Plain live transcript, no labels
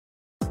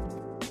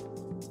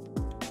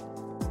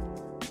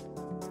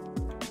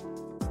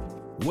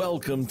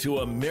Welcome to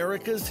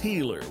America's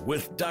Healer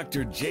with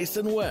Dr.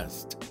 Jason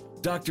West.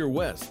 Dr.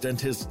 West and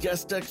his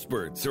guest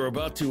experts are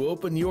about to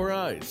open your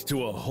eyes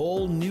to a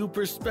whole new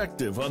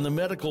perspective on the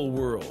medical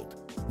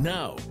world.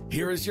 Now,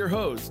 here is your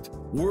host,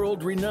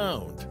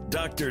 world-renowned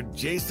Dr.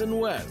 Jason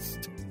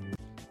West.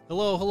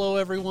 Hello,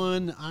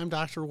 everyone. I'm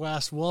Dr.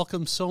 West.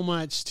 Welcome so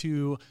much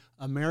to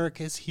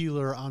America's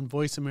Healer on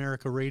Voice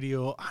America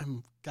Radio.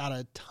 I've got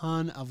a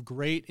ton of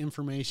great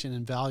information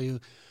and value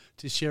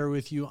to share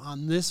with you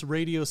on this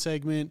radio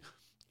segment,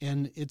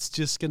 and it's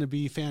just going to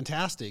be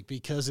fantastic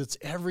because it's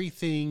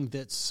everything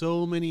that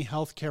so many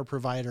healthcare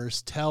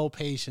providers tell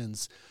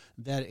patients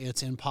that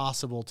it's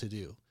impossible to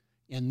do.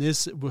 And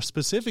this,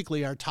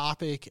 specifically, our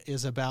topic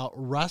is about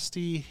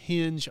rusty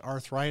hinge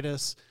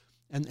arthritis.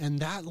 And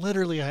that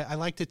literally, I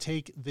like to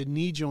take the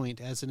knee joint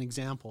as an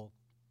example.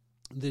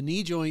 The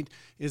knee joint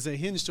is a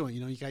hinge joint.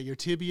 You know, you got your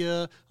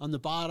tibia on the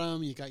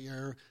bottom, you got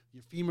your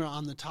femur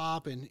on the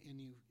top, and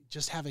you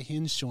just have a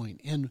hinge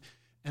joint.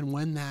 And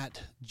when that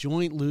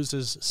joint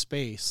loses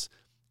space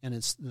and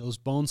it's those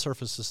bone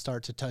surfaces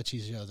start to touch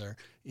each other,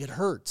 it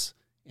hurts.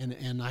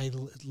 And I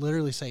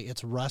literally say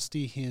it's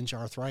rusty hinge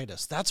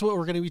arthritis. That's what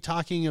we're going to be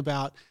talking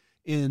about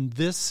in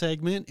this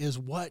segment, is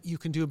what you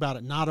can do about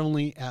it, not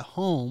only at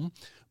home,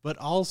 but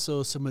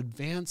also some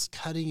advanced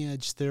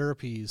cutting-edge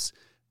therapies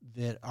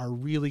that are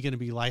really going to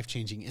be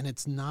life-changing. And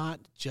it's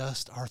not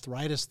just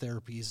arthritis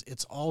therapies,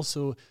 it's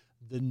also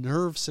the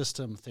nerve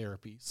system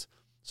therapies.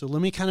 So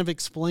let me kind of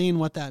explain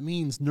what that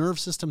means. Nerve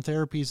system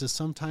therapies is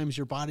sometimes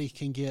your body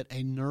can get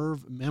a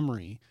nerve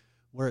memory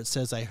where it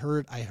says, I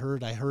heard.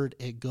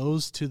 It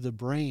goes to the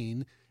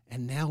brain,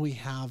 and now we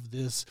have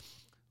this,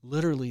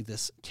 literally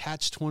this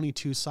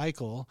catch-22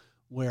 cycle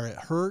where it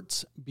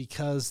hurts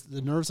because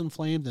the nerve's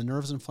inflamed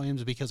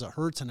because it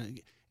hurts,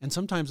 and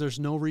sometimes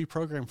there's no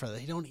reprogram for that.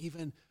 They don't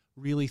even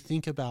really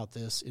think about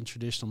this in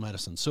traditional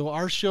medicine. So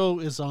our show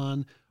is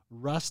on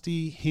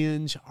rusty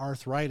hinge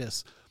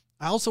arthritis.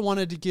 I also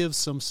wanted to give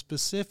some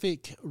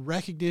specific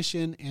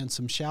recognition and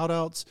some shout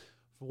outs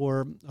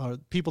for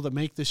people that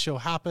make this show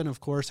happen. Of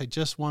course, I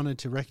just wanted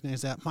to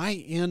recognize that my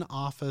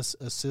in-office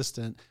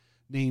assistant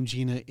named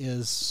Gina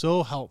is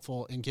so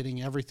helpful in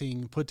getting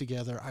everything put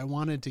together. I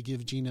wanted to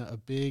give Gina a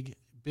big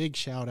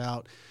shout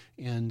out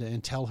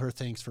and tell her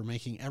thanks for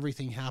making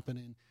everything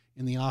happen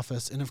in the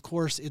office. And of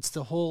course, it's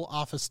the whole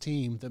office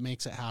team that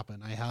makes it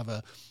happen. I have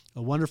a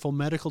wonderful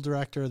medical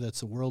director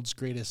that's the world's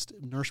greatest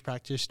nurse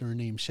practitioner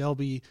named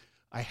Shelby.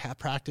 I have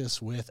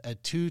practiced with a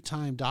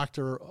 2-time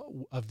Doctor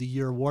of the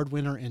Year award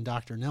winner in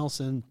Dr.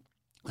 Nelson,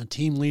 a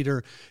team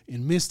leader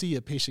in Misty,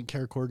 a patient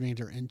care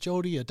coordinator in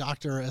Jody, a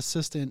doctor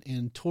assistant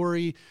in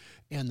Tori,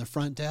 and the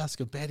front desk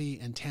of Betty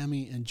and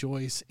Tammy and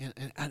Joyce, and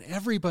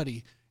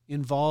everybody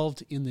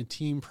involved in the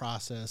team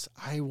process.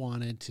 I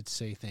wanted to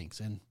say thanks.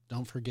 And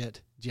don't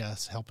forget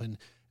Jess helping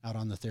out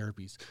on the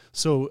therapies.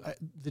 So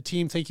the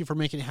team, thank you for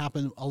making it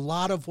happen. A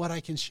lot of what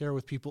I can share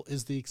with people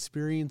is the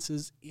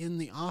experiences in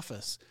the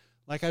office.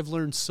 Like, I've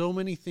learned so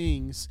many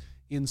things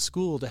in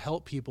school to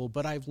help people,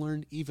 but I've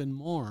learned even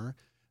more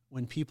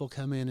when people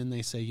come in and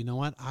they say, you know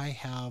what, I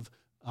have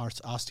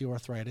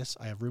osteoarthritis,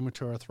 I have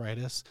rheumatoid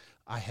arthritis,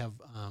 I have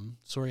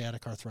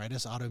psoriatic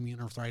arthritis,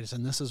 autoimmune arthritis,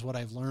 and this is what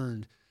I've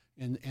learned.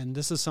 And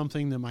this is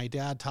something that my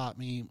dad taught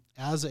me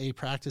as a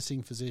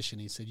practicing physician.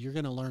 He said, you're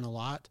going to learn a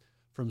lot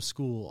from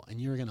school,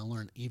 and you're going to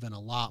learn even a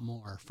lot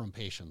more from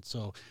patients.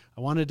 So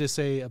I wanted to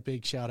say a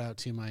big shout out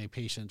to my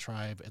patient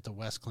tribe at the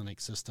West Clinic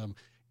System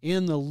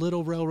in the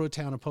little railroad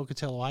town of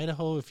Pocatello,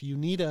 Idaho. If you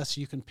need us,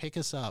 you can pick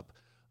us up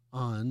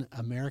on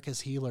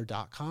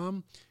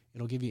americashealer.com.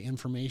 It'll give you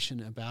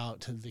information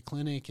about the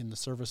clinic and the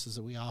services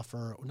that we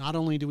offer. Not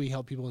only do we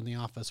help people in the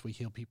office, we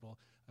heal people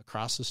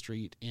across the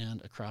street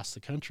and across the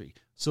country.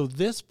 So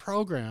this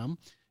program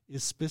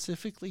is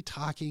specifically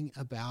talking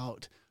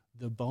about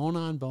the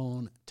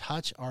bone-on-bone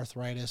touch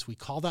arthritis. We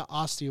call that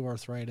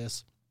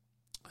osteoarthritis.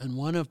 And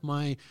one of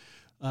my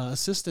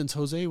assistants,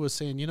 Jose, was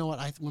saying, you know what,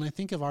 when I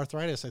think of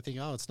arthritis, I think,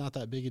 oh, it's not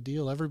that big a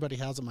deal. Everybody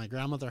has it. My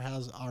grandmother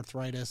has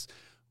arthritis.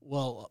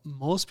 Well,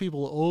 most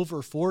people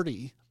over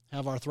 40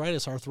 have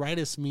arthritis.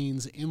 Arthritis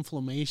means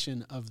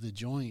inflammation of the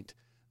joint.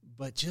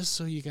 But just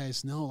so you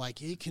guys know,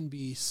 like, it can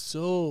be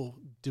so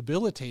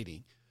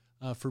debilitating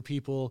for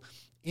people.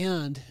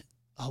 And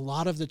a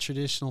lot of the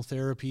traditional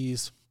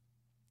therapies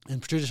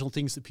and traditional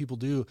things that people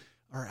do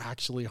are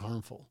actually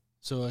harmful.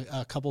 So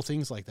a couple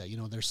things like that, you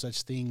know, there's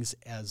such things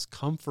as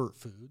comfort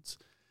foods.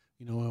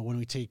 You know,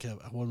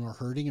 when we're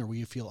hurting or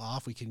we feel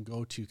off, we can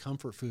go to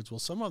comfort foods. Well,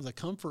 some of the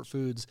comfort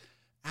foods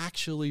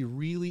actually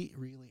really,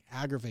 really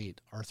aggravate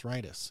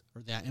arthritis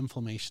or that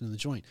inflammation in the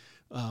joint.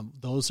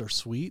 Those are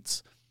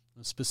sweets,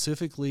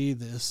 specifically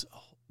this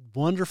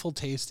wonderful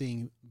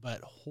tasting but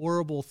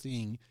horrible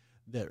thing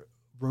that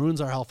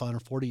ruins our health on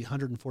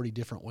 140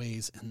 different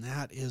ways, and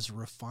that is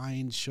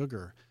refined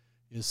sugar.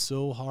 Is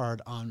so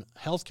hard on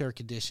healthcare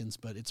conditions,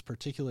 but it's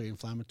particularly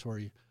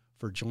inflammatory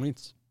for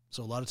joints.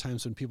 So a lot of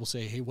times when people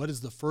say, hey, what is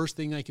the first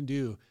thing I can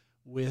do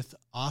with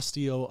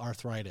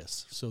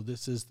osteoarthritis? So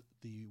this is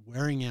the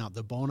wearing out,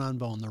 the bone on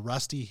bone, the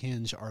rusty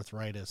hinge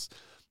arthritis.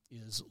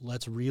 is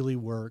let's really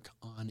work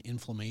on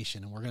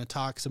inflammation. And we're going to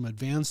talk some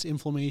advanced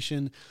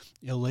inflammation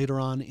later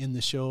on in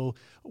the show.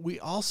 We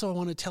also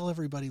want to tell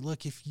everybody,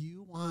 look, if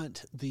you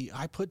want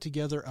I put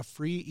together a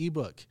free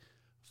ebook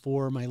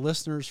for my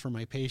listeners, for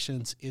my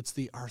patients. It's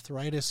the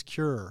Arthritis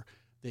Cure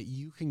that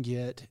you can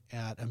get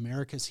at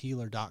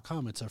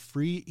Americashealer.com. It's a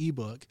free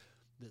ebook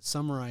that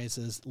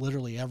summarizes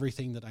literally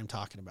everything that I'm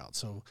talking about.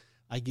 So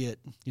I get,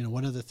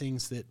 one of the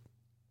things that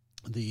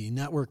the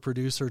network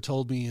producer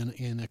told me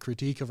in a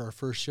critique of our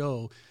first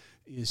show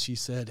is she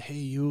said, hey,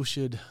 you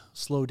should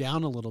slow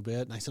down a little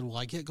bit. And I said, well,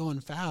 I get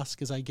going fast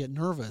because I get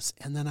nervous.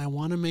 And then I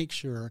want to make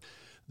sure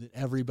that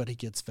everybody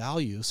gets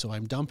value. So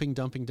I'm dumping,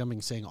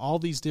 saying all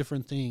these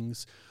different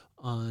things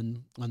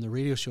on the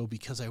radio show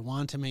because I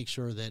want to make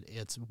sure that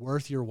it's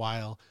worth your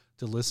while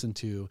to listen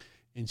to.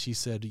 And she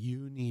said,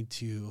 you need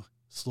to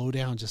slow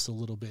down just a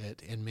little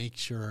bit and make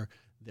sure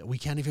that we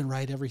can't even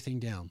write everything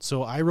down.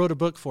 So I wrote a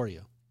book for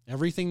you.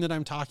 Everything that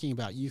I'm talking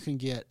about, you can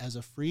get as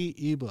a free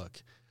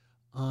ebook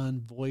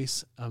on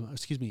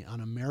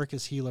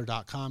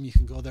Americashealer.com. You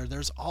can go there.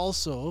 There's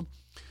also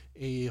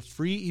a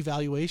free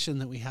evaluation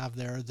that we have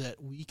there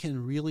that we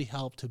can really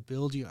help to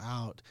build you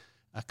out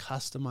a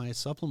customized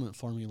supplement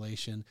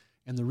formulation.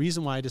 And the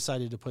reason why I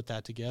decided to put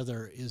that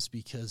together is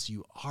because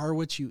you are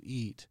what you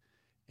eat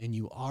and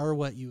you are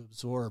what you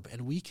absorb.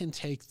 And we can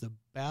take the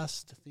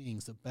best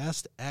things, the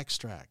best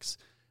extracts,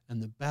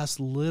 and the best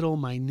little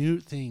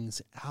minute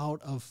things out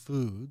of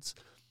foods,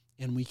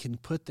 and we can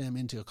put them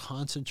into a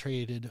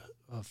concentrated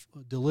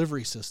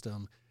delivery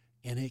system,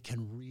 and it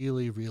can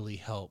really, really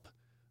help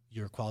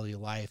your quality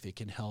of life. It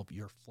can help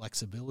your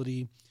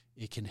flexibility.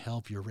 It can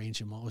help your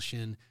range of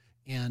motion.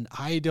 And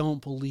I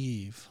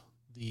believe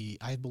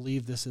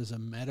this is a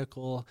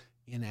medical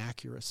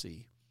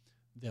inaccuracy,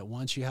 that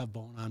once you have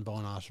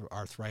bone-on-bone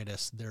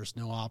arthritis, there's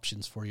no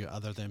options for you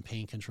other than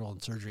pain control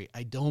and surgery.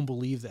 I don't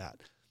believe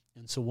that.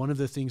 And so one of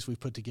the things we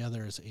put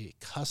together is a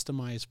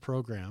customized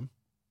program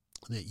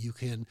that you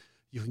can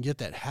get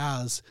that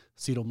has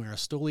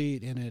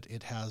acetylmyristolate in it.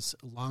 It has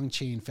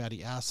long-chain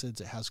fatty acids.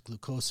 It has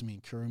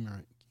glucosamine,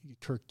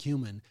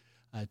 curcumin,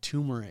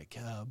 turmeric,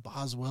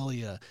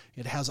 boswellia.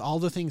 It has all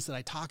the things that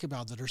I talk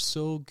about that are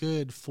so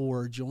good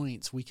for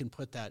joints. We can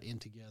put that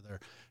together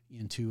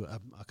into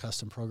a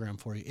custom program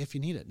for you if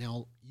you need it.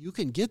 Now, you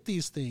can get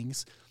these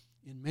things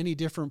in many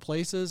different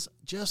places.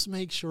 Just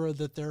make sure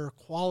that they're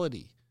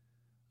quality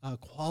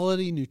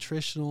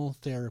nutritional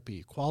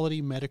therapy,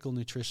 quality medical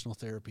nutritional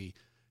therapy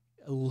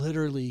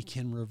literally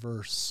can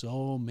reverse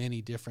so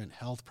many different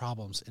health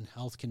problems and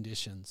health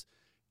conditions.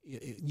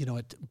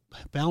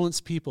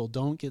 Balanced people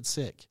don't get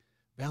sick.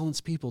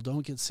 Balanced people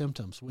don't get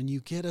symptoms. When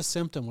you get a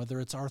symptom, whether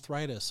it's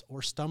arthritis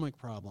or stomach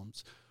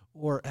problems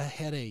or a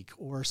headache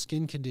or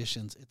skin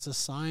conditions, it's a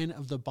sign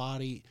of the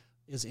body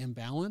is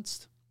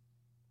imbalanced,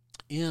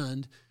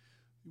 and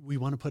we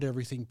want to put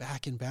everything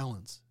back in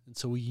balance. And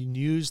so we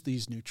use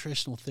these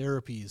nutritional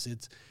therapies.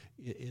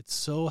 It's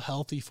so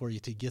healthy for you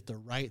to get the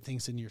right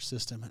things in your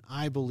system. And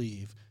I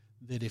believe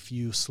that if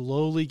you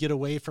slowly get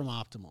away from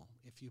optimal,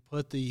 if you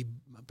put the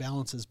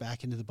balances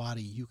back into the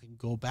body, you can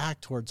go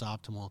back towards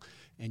optimal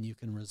and you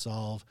can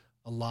resolve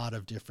a lot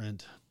of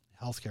different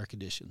healthcare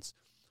conditions.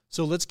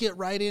 So let's get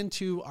right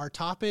into our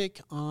topic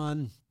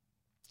on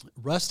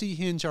rusty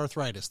hinge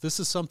arthritis. This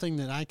is something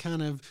that I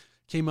kind of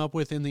came up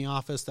with in the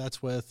office.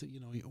 That's with,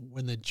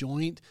 when the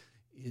joint,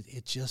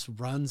 it just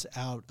runs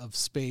out of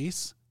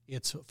space.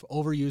 It's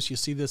overuse. You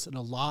see this in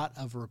a lot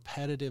of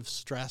repetitive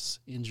stress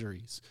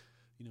injuries.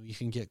 You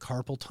can get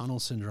carpal tunnel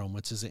syndrome,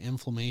 which is an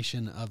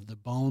inflammation of the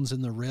bones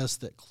in the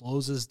wrist that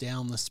closes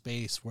down the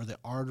space where the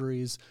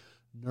arteries,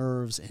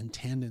 nerves, and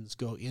tendons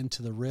go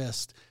into the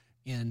wrist.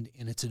 And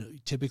it's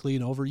typically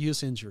an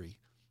overuse injury.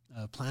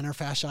 Plantar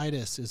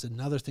fasciitis is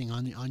another thing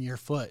on your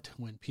foot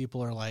when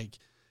people are like,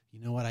 you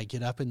know what, I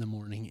get up in the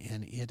morning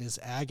and it is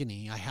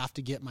agony. I have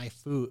to get my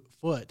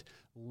foot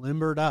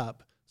limbered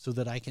up so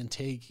that I can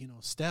take,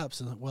 steps.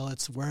 And well,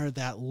 it's where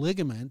that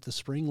ligament, the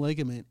spring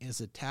ligament,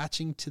 is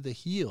attaching to the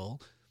heel,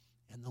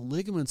 and the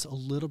ligament's a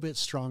little bit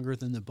stronger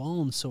than the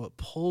bone, so it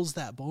pulls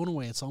that bone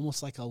away. It's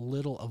almost like a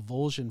little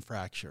avulsion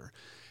fracture.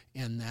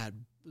 And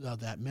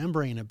that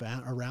membrane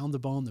around the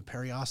bone, the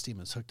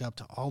periosteum, is hooked up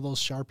to all those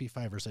Sharpie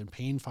fibers and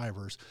pain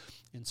fibers.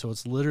 And so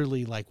it's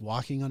literally like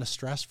walking on a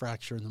stress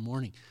fracture in the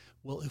morning.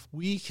 Well, if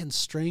we can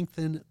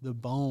strengthen the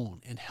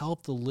bone and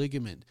help the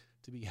ligament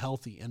to be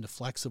healthy and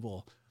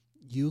flexible,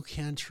 you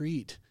can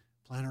treat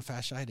plantar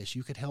fasciitis.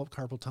 You could help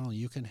carpal tunnel.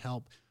 You can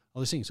help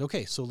all these things.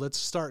 Okay, so let's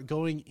start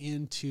going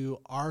into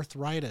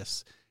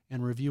arthritis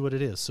and review what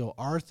it is. So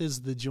arth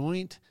is the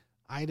joint.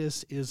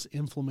 Itis is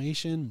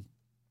inflammation.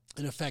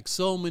 It affects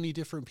so many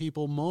different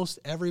people. Most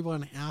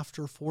everyone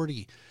after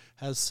 40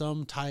 has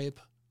some type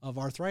of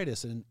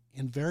arthritis. And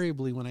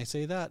invariably, when I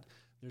say that,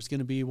 there's going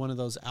to be one of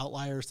those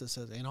outliers that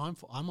says,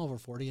 I'm over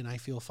 40 and I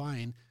feel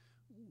fine.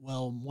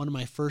 Well, one of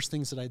my first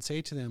things that I'd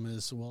say to them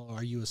is, well,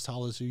 are you as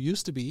tall as you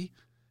used to be?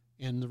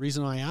 And the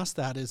reason I ask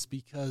that is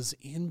because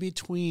in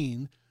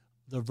between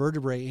the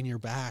vertebrae in your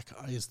back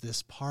is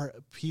this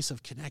piece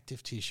of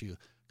connective tissue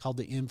called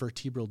the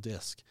invertebral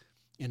disc.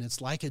 And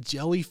it's like a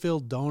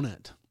jelly-filled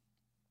donut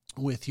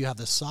you have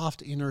the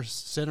soft inner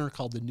center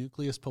called the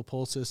nucleus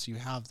pulposus. You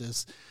have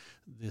this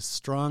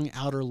strong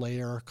outer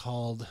layer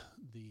called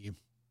the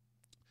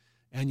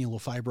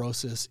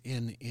annulofibrosis,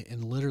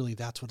 and literally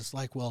that's what it's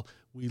like. Well,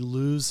 we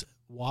lose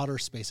water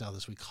space out of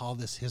this. We call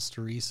this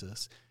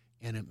hysteresis,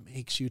 and it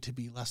makes you to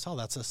be less tall.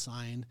 That's a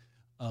sign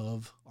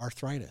of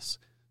arthritis.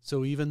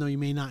 So even though you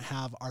may not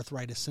have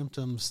arthritis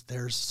symptoms,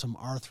 there's some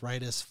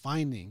arthritis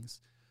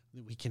findings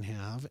that we can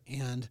have.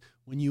 And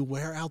when you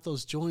wear out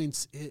those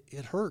joints,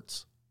 it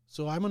hurts.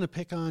 So I'm going to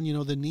pick on,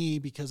 the knee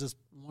because it's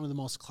one of the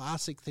most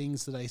classic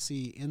things that I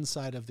see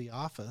inside of the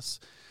office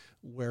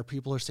where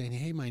people are saying,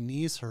 hey, my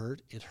knees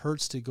hurt. It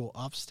hurts to go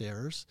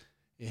upstairs.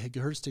 It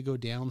hurts to go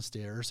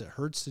downstairs. It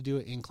hurts to do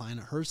an incline.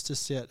 It hurts to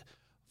sit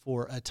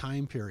for a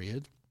time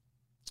period.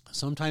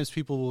 Sometimes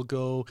people will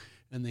go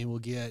and they will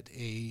get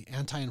a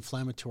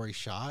anti-inflammatory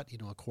shot, a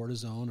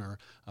cortisone or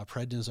a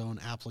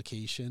prednisone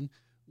application,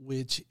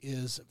 which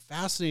is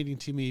fascinating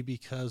to me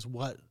because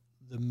what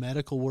the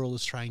medical world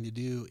is trying to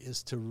do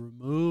is to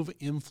remove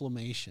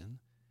inflammation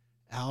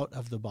out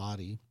of the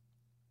body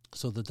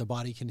so that the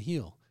body can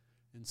heal.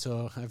 And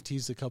so I've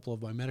teased a couple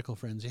of my medical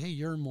friends, hey,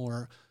 you're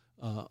more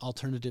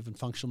alternative and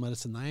functional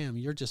medicine than I am.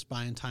 You're just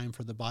buying time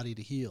for the body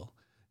to heal.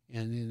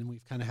 And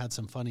we've kind of had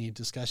some funny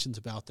discussions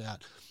about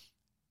that.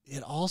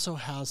 It also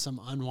has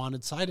some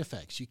unwanted side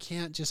effects. You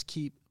can't just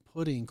keep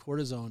putting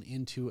cortisone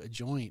into a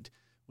joint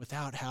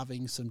without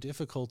having some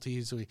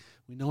difficulties. We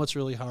know it's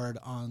really hard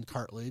on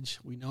cartilage.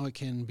 We know it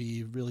can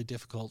be really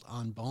difficult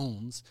on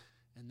bones.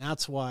 And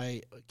that's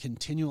why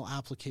continual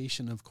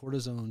application of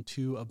cortisone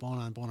to a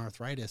bone-on-bone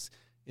arthritis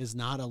is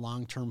not a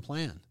long-term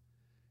plan.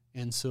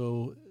 And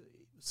so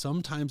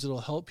sometimes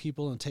it'll help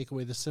people and take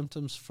away the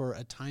symptoms for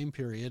a time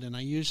period. And I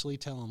usually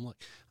tell them, look,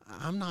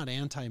 I'm not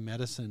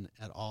anti-medicine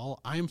at all.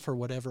 I'm for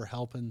whatever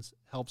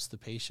helps the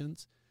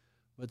patients.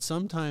 But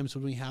sometimes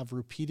when we have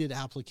repeated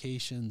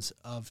applications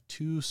of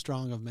too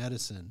strong of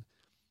medicine,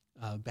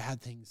 bad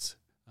things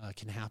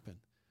can happen.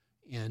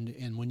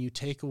 And when you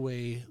take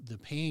away the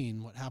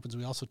pain, what happens,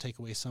 we also take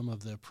away some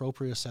of the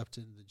proprioception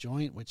in the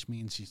joint, which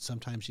means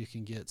sometimes you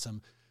can get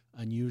some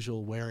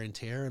unusual wear and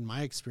tear. In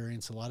my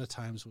experience, a lot of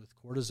times with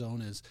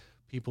cortisone is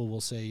people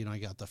will say, I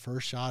got the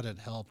first shot, it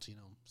helped,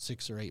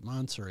 6 or 8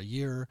 months or a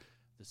year.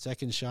 The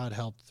second shot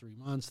helped 3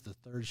 months. The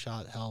third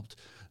shot helped,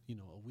 a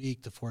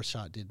week. The fourth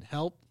shot didn't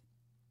help.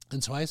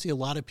 And so I see a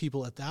lot of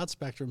people at that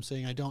spectrum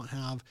saying, I don't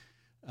have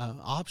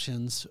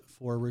options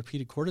for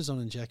repeated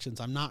cortisone injections.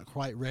 I'm not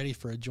quite ready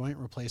for a joint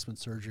replacement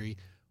surgery.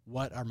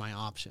 What are my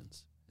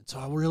options? And so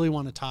I really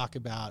want to talk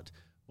about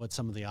what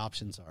some of the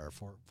options are.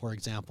 For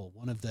example,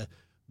 one of the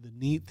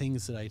neat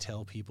things that I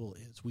tell people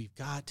is we've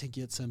got to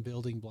get some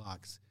building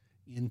blocks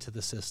into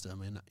the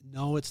system. And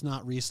no, it's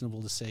not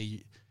reasonable to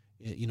say,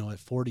 at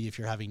 40, if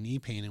you're having knee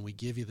pain and we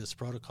give you this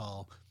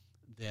protocol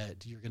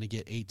that you're going to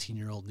get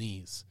 18-year-old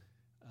knees.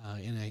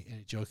 And I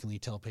jokingly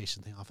tell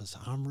patients in the office,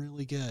 I'm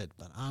really good,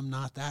 but I'm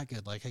not that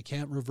good. Like I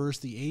can't reverse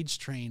the age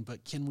train,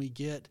 but can we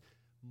get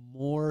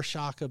more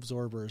shock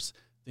absorbers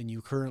than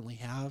you currently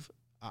have?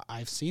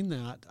 I've seen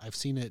that. I've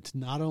seen it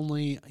not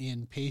only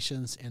in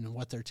patients and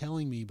what they're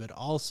telling me, but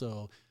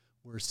also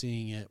we're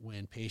seeing it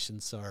when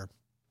patients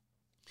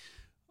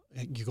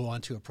you go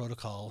onto a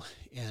protocol,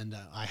 and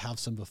I have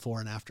some before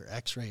and after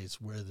x-rays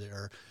where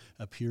there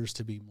appears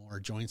to be more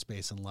joint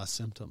space and less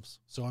symptoms.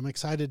 So I'm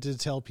excited to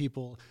tell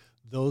people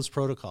those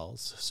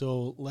protocols.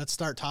 So let's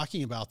start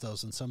talking about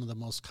those and some of the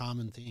most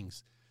common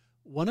things.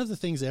 One of the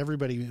things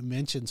everybody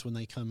mentions when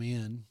they come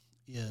in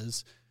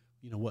is,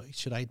 what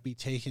should I be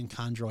taking,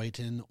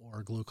 chondroitin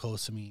or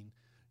glucosamine?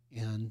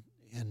 And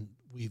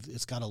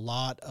it's got a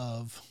lot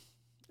of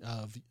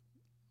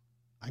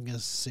I'm going to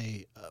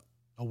say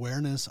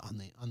awareness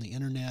on the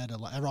internet.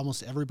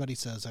 Almost everybody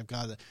says I've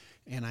got it,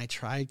 and I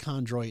tried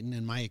chondroitin,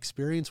 and my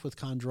experience with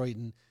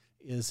chondroitin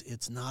is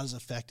it's not as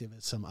effective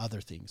as some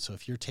other things. So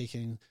if you're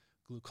taking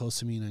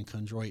glucosamine and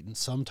chondroitin,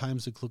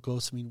 sometimes the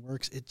glucosamine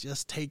works. It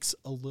just takes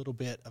a little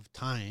bit of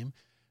time.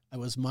 It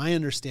was my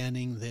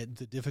understanding that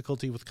the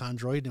difficulty with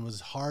chondroitin was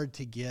hard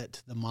to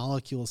get the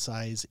molecule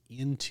size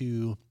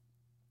into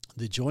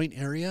the joint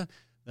area.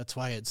 That's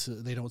why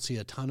they don't see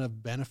a ton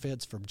of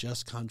benefits from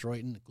just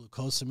chondroitin.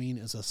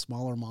 Glucosamine is a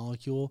smaller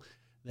molecule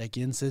that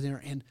gets in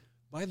there. And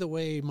by the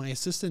way, my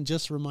assistant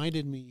just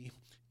reminded me,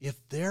 if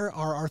there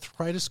are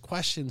arthritis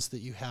questions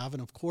that you have,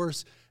 and of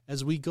course,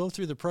 as we go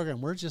through the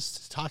program, we're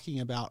just talking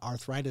about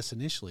arthritis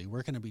initially.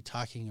 We're going to be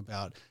talking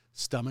about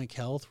stomach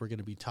health. We're going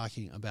to be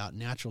talking about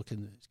natural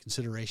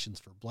considerations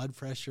for blood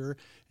pressure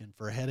and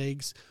for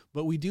headaches.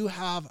 But we do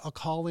have a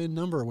call-in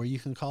number where you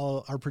can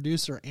call our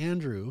producer,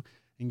 Andrew,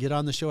 and get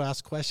on the show,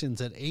 ask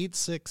questions at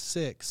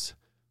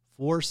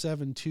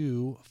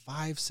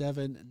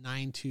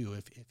 866-472-5792.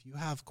 If you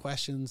have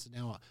questions,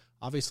 now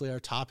obviously our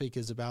topic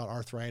is about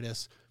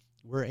arthritis.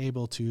 We're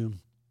able to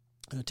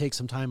take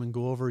some time and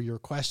go over your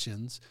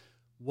questions.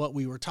 what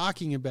we were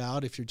talking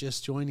about, if you're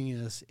just joining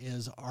us,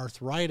 is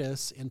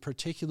arthritis, and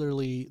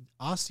particularly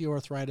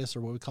osteoarthritis,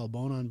 or what we call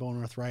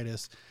bone-on-bone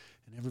arthritis,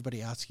 and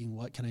everybody asking,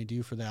 what can I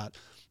do for that?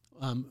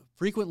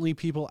 Frequently,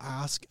 people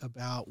ask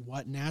about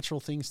what natural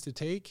things to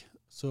take.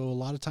 So a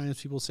lot of times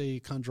people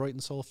say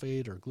chondroitin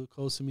sulfate or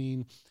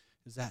glucosamine.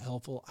 Is that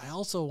helpful? I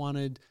also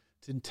wanted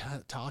to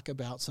talk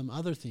about some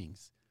other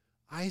things.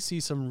 I see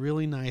some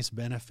really nice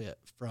benefit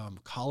from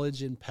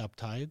collagen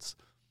peptides.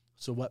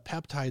 So what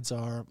peptides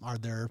are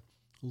they're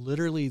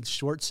literally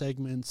short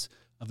segments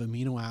of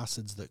amino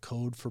acids that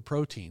code for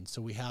protein.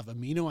 So we have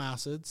amino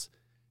acids,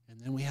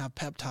 and then we have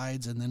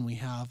peptides, and then we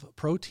have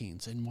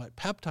proteins. And what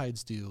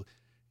peptides do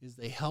is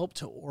they help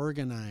to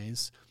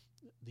organize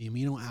the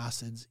amino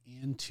acids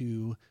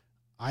into,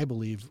 I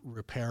believe,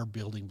 repair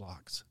building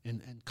blocks.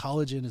 And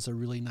collagen is a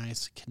really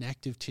nice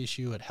connective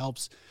tissue. It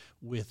helps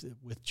with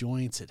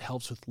joints. It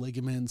helps with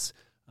ligaments.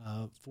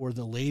 For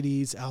the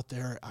ladies out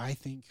there, I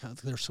think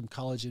there's some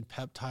collagen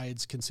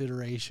peptides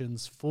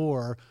considerations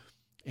for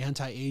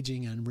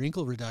anti-aging and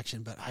wrinkle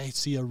reduction, but I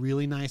see a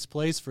really nice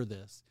place for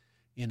this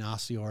in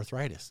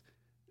osteoarthritis.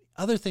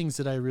 Other things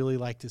that I really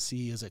like to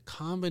see is a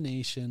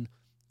combination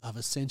of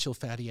essential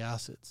fatty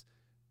acids.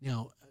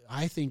 Now,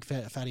 I think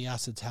fatty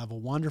acids have a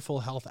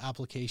wonderful health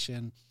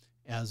application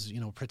as,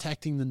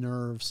 protecting the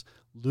nerves,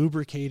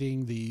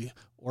 lubricating the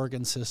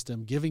organ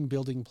system, giving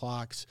building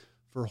blocks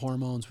for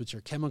hormones, which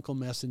are chemical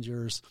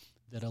messengers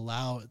that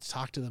allow it to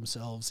talk to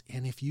themselves.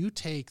 And if you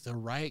take the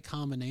right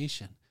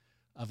combination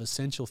of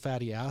essential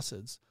fatty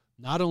acids,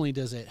 not only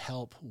does it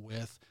help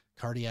with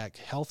cardiac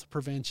health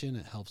prevention,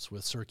 it helps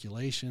with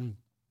circulation,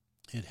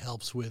 it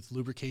helps with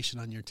lubrication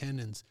on your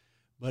tendons,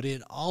 but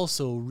it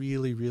also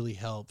really, really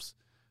helps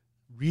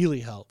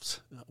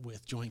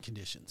with joint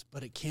conditions.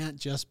 But it can't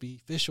just be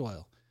fish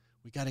oil.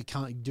 We got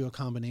to do a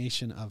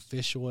combination of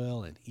fish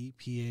oil and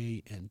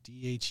EPA and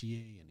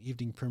DHEA and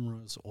evening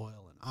primrose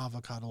oil and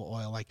avocado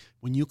oil. Like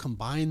when you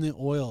combine the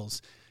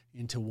oils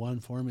into one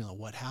formula,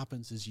 what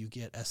happens is you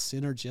get a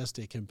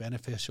synergistic and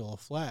beneficial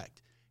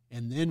effect.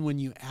 And then when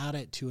you add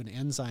it to an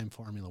enzyme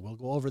formula, we'll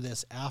go over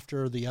this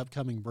after the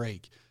upcoming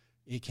break,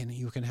 you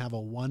can have a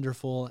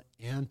wonderful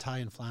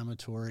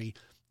anti-inflammatory,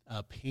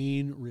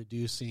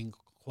 pain-reducing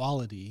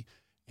quality,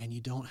 and you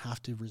don't have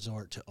to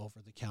resort to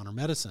over-the-counter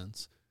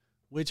medicines.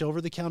 Which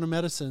over-the-counter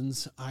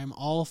medicines, I'm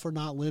all for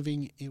not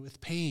living with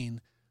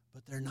pain,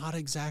 but they're not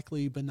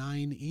exactly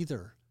benign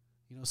either.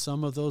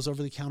 Some of those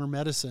over-the-counter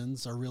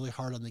medicines are really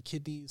hard on the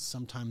kidneys.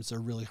 Sometimes they're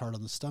really hard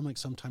on the stomach.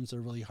 Sometimes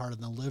they're really hard on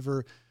the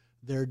liver.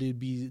 They're to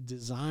be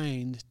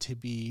designed to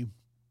be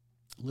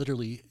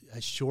literally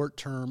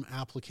short-term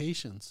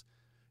applications.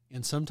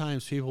 And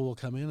sometimes people will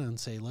come in and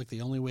say, look,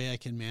 the only way I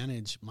can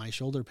manage my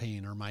shoulder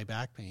pain or my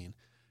back pain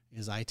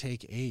is I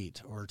take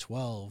 8 or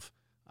 12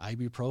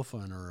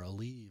 ibuprofen or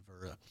Aleve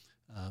or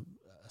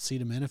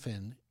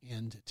acetaminophen,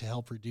 and to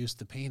help reduce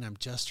the pain, I'm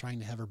just trying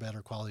to have a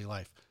better quality of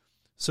life.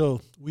 So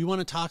we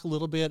want to talk a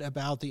little bit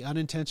about the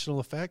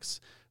unintentional effects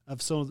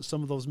of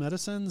some of those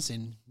medicines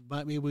and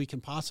what maybe we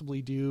can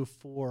possibly do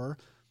for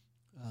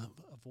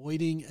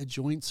avoiding a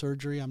joint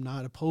surgery. I'm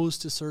not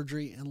opposed to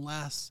surgery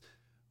unless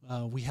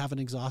we haven't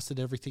exhausted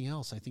everything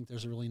else. I think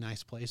there's a really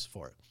nice place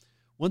for it.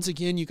 Once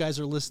again, you guys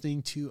are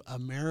listening to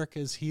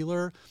America's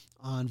Healer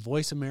on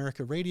Voice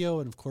America Radio.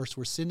 And of course,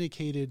 we're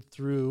syndicated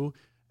through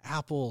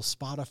Apple,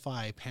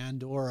 Spotify,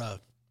 Pandora,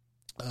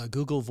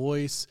 Google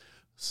Voice,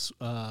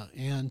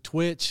 and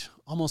Twitch,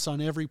 almost on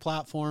every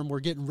platform. We're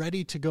getting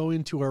ready to go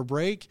into our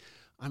break.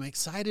 I'm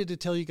excited to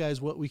tell you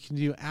guys what we can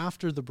do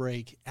after the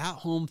break,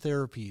 at-home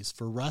therapies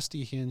for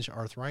rusty hinge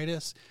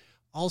arthritis.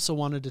 Also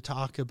wanted to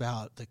talk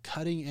about the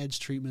cutting-edge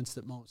treatments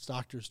that most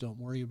doctors don't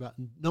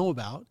know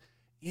about.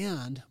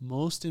 And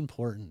most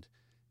important,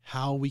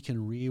 how we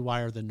can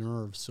rewire the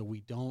nerves so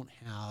we don't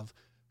have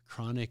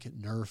chronic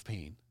nerve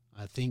pain.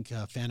 I think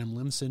phantom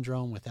limb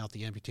syndrome without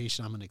the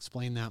amputation, I'm going to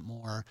explain that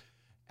more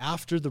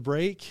after the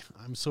break.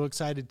 I'm so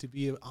excited to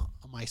be on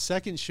my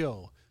second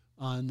show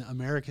on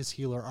America's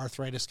Healer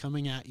Arthritis,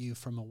 coming at you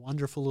from a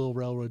wonderful little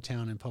railroad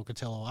town in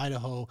Pocatello,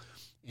 Idaho.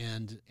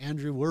 And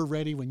Andrew, we're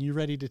ready. When you're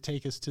ready to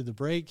take us to the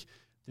break,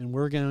 then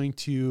we're going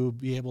to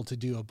be able to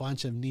do a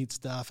bunch of neat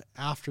stuff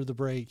after the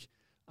break.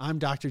 I'm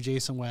Dr.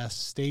 Jason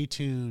West. Stay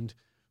tuned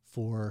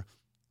for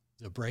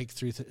the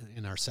breakthrough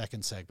in our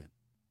second segment.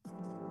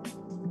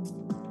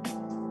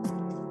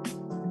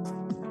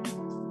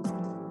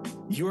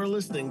 You're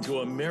listening to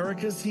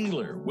America's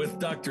Healer with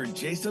Dr.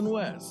 Jason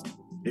West.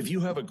 If you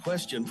have a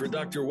question for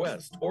Dr.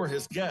 West or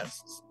his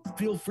guests,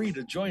 feel free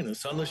to join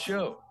us on the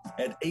show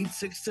at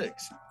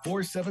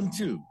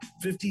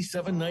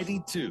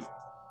 866-472-5792.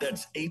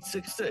 That's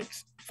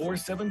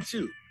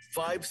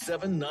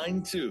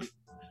 866-472-5792.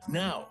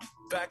 Now,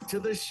 back to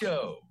the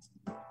show.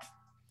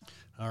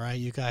 All right,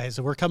 you guys,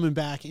 we're coming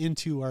back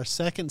into our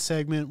second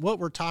segment. What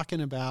we're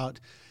talking about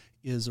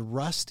is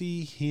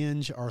rusty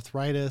hinge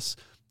arthritis.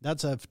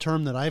 That's a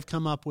term that I've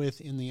come up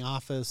with in the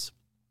office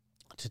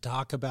to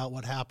talk about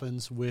what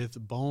happens with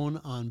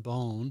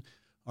bone-on-bone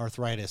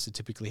arthritis. It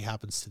typically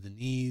happens to the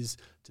knees,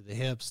 to the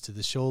hips, to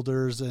the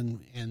shoulders,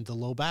 and the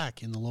low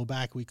back. In the low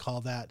back, we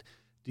call that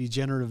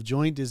degenerative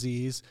joint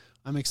disease.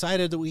 I'm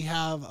excited that we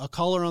have a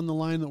caller on the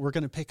line that we're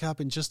going to pick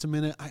up in just a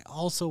minute. I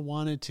also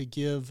wanted to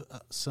give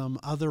some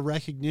other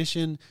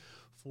recognition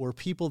for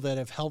people that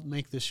have helped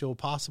make this show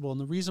possible.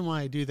 And the reason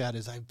why I do that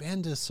is I've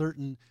been to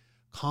certain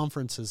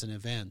conferences and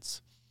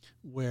events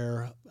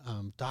where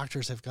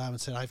doctors have gone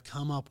and said, I've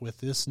come up with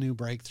this new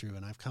breakthrough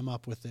and I've come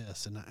up with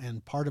this.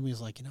 And part of me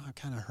is like, I've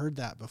kind of heard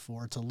that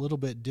before. It's a little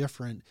bit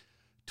different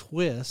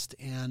twist.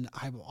 And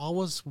I've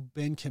always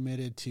been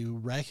committed to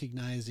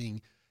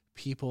recognizing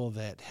people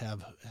that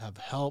have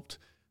helped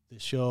the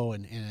show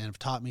and have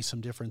taught me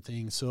some different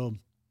things. So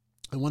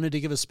I wanted to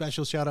give a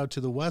special shout out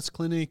to the West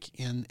Clinic,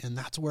 and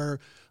that's where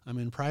I'm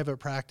in private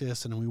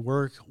practice, and we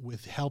work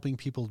with helping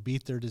people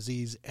beat their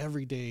disease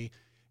every day.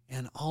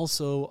 And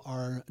also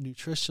our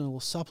nutritional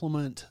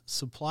supplement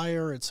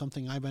supplier. It's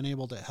something I've been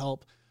able to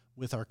help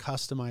with our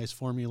customized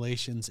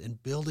formulations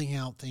and building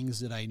out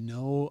things that I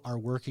know are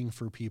working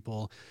for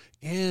people.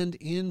 And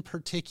in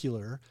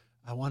particular,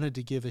 I wanted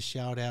to give a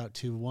shout out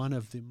to one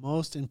of the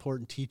most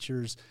important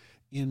teachers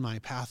in my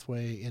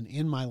pathway and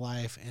in my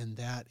life, and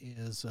that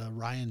is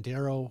Ryan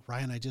Darrow.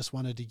 Ryan, I just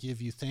wanted to give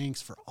you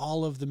thanks for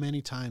all of the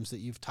many times that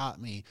you've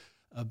taught me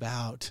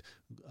about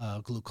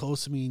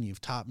glucosamine,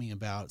 you've taught me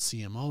about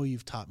CMO,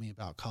 you've taught me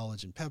about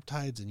collagen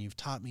peptides, and you've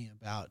taught me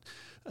about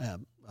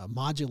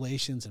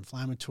modulations,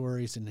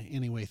 inflammatories. And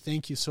anyway,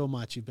 thank you so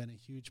much. You've been a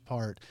huge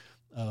part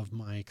of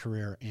my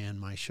career and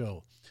my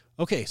show.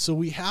 Okay, so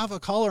we have a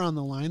caller on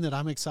the line that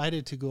I'm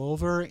excited to go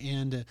over,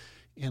 and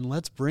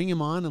let's bring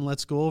him on and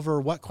let's go over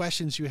what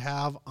questions you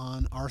have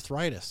on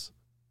arthritis.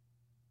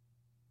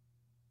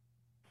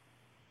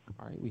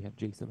 All right, we have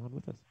Jason on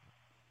with us.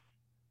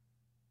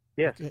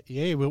 Yes.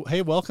 Hey,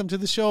 welcome to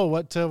the show.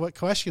 What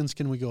questions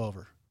can we go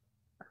over?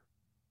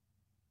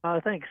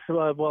 Thanks.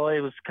 Well, I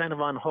was kind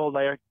of on hold.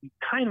 I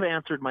kind of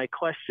answered my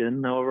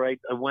question. All right.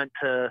 I went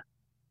to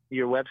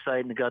your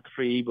website and got the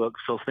free ebook,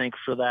 so thanks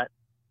for that.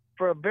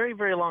 For a very,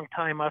 very long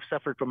time, I've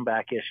suffered from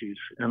back issues,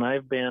 and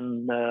I've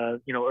been,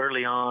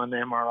 early on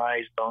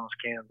MRIs, bone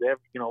scans,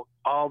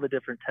 all the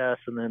different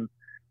tests, and then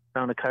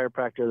found a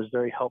chiropractor that was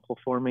very helpful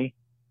for me.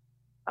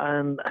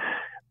 And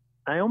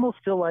I almost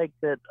feel like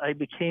that I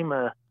became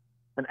an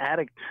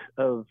addict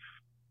of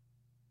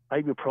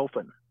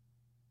ibuprofen,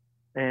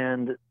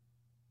 and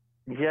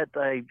yet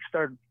I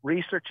started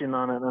researching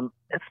on it, and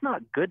it's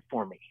not good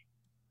for me.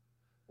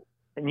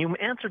 And you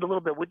answered a little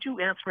bit. Would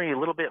you answer me a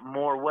little bit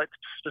more what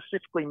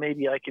specifically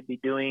maybe I could be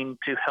doing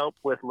to help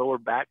with lower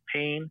back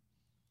pain?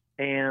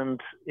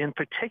 And in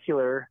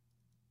particular,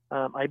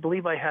 I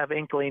believe I have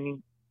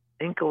ankylosing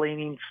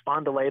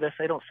spondylitis.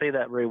 I don't say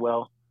that very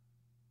well.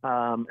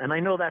 And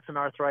I know that's an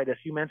arthritis.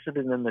 You mentioned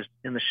it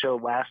in the show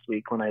last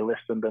week when I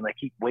listened, and I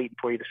keep waiting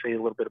for you to say a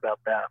little bit about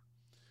that.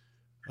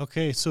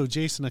 Okay, so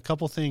Jason, a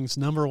couple things.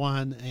 Number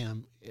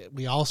one,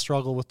 we all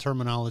struggle with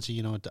terminology.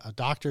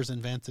 Doctors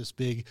invent this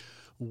big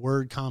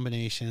word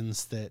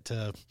combinations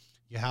that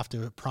you have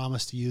to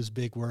promise to use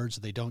big words.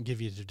 They don't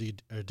give you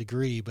a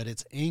degree, but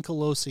it's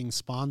ankylosing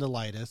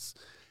spondylitis,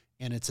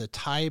 and it's a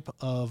type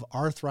of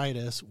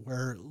arthritis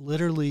where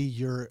literally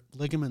your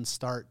ligaments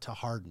start to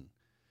harden.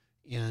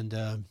 And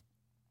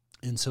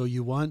so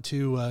you want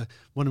to,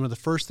 one of the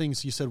first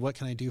things you said, what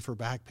can I do for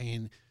back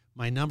pain?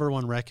 My number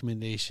one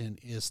recommendation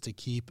is to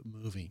keep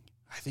moving.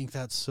 I think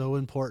that's so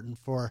important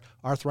for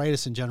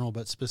arthritis in general,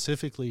 but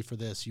specifically for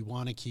this, you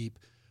want to keep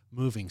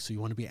moving. So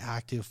you want to be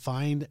active.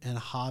 Find a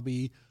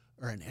hobby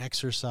or an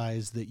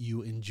exercise that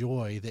you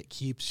enjoy that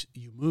keeps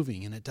you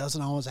moving. And it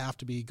doesn't always have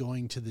to be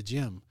going to the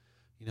gym.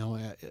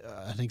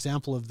 An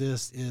example of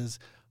this is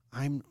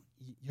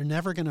you're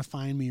never going to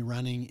find me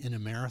running in a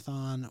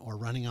marathon or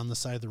running on the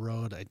side of the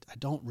road. I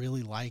don't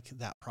really like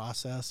that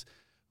process.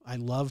 I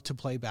love to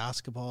play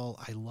basketball.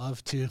 I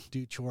love to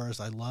do chores.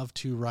 I love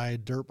to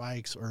ride dirt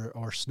bikes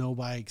or snow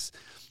bikes.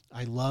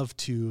 I love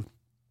to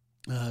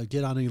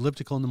get on an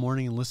elliptical in the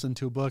morning and listen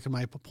to a book. And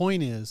my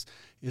point is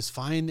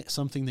find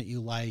something that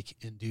you like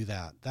and do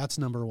that. That's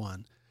number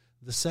one.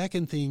 The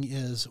second thing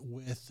is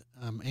with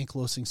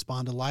ankylosing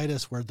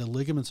spondylitis, where the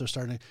ligaments are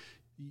starting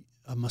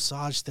to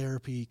massage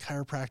therapy,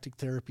 chiropractic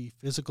therapy,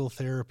 physical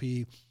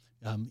therapy,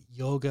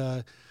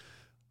 yoga,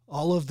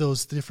 all of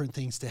those different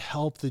things to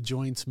help the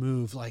joints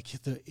move. Like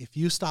if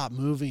you stop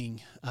moving,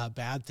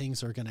 bad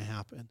things are going to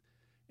happen.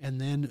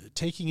 And then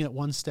taking it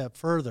one step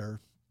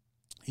further,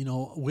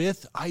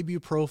 with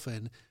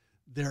ibuprofen,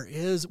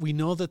 we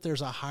know that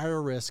there's a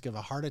higher risk of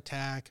a heart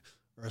attack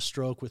or a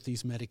stroke with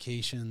these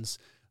medications.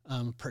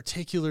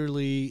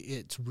 Particularly,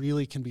 it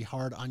really can be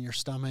hard on your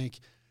stomach.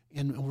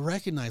 And we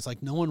recognize,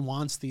 no one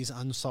wants these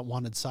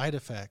unwanted side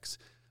effects.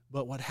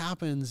 But what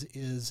happens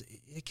is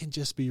it can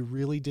just be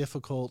really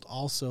difficult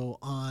also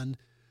on,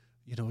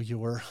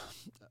 your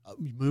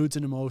moods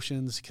and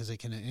emotions, because it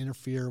can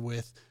interfere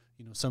with,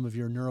 some of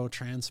your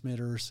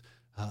neurotransmitters,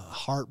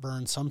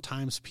 heartburn.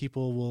 Sometimes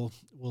people will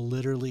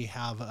literally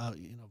have,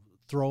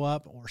 throw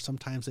up, or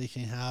sometimes they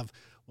can have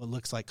what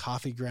looks like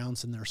coffee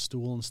grounds in their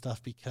stool and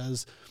stuff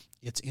because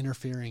it's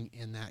interfering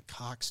in that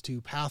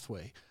COX-2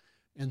 pathway.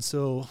 And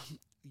so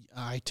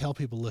I tell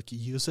people, look, you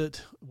use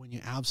it when you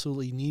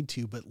absolutely need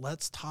to, but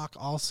let's talk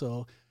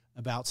also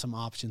about some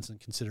options and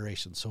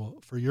considerations. So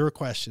for your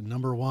question,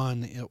 number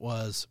one, it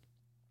was,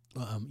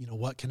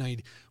 what can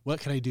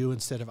I do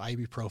instead of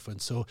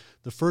ibuprofen? So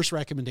the first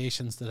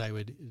recommendations that I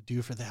would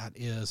do for that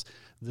is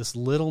this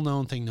little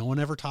known thing. No one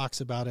ever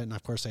talks about it. And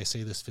of course I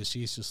say this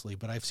facetiously,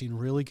 but I've seen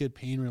really good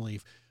pain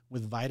relief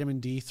with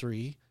vitamin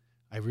D3.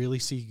 I really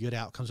see good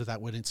outcomes with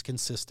that when it's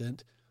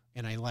consistent.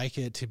 And I like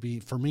it to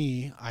be, for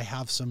me, I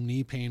have some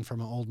knee pain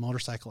from an old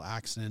motorcycle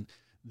accident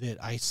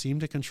that I seem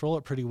to control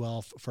it pretty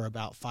well for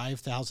about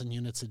 5,000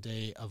 units a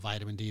day of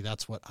vitamin D.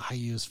 That's what I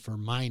use for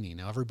my knee.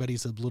 Now,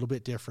 everybody's a little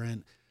bit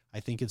different.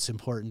 I think it's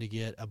important to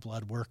get a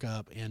blood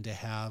workup and to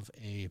have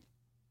a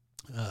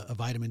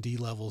vitamin D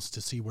levels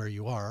to see where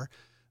you are.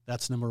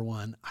 That's number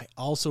one. I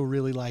also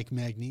really like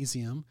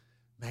magnesium.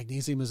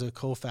 Magnesium is a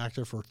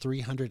cofactor for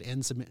 300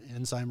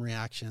 enzyme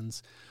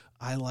reactions.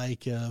 I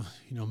like,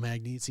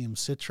 magnesium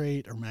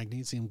citrate or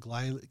magnesium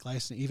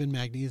glycinate, even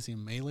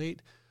magnesium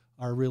malate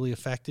are really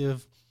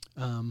effective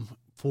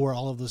for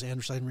all of those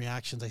androgen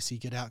reactions. I see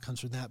good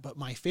outcomes from that. But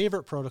my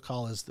favorite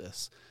protocol is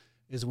this,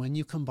 is when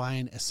you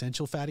combine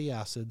essential fatty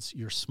acids,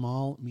 your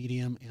small,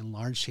 medium, and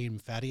large chain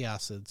fatty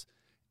acids,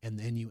 and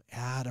then you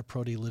add a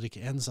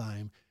proteolytic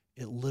enzyme,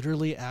 it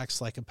literally acts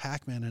like a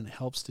Pac-Man and it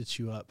helps to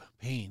chew up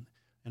pain.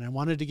 And I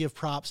wanted to give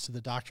props to the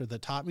doctor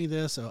that taught me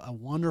this, a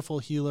wonderful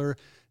healer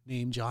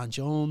named John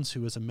Jones,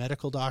 who is a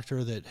medical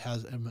doctor that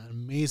has an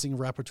amazing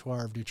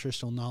repertoire of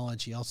nutritional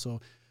knowledge. He also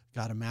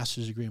got a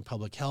master's degree in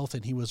public health,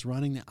 and he was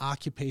running the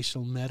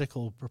occupational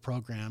medical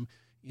program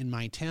in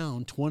my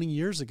town 20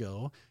 years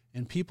ago,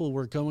 and people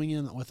were going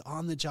in with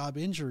on-the-job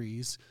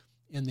injuries,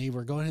 and they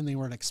were going in, they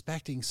weren't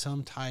expecting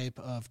some type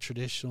of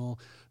traditional,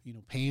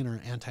 pain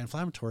or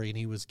anti-inflammatory, and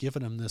he was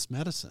giving them this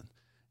medicine.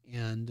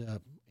 And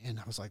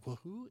I was like, well,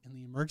 who in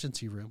the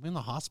emergency room in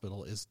the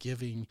hospital is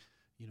giving,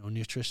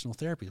 nutritional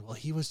therapy? Well,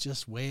 he was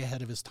just way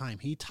ahead of his time.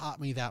 He taught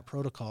me that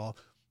protocol.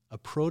 A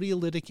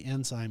proteolytic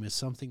enzyme is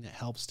something that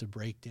helps to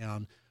break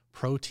down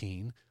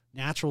protein.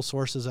 Natural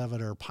sources of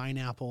it are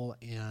pineapple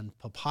and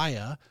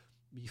papaya.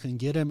 You can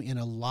get them in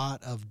a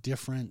lot of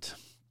different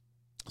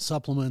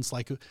supplements.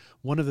 Like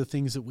one of the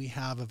things that we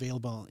have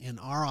available in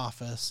our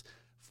office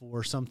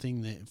for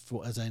something that,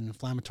 as an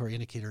inflammatory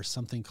indicator, is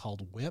something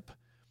called WHIP.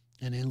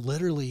 And then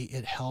literally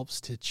it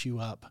helps to chew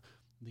up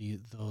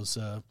those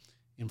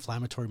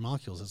inflammatory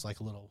molecules. It's like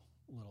a little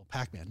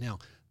Pac-Man. Now,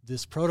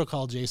 this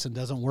protocol, Jason,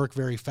 doesn't work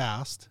very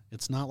fast.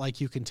 It's not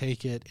like you can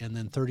take it and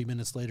then 30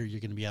 minutes later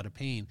you're going to be out of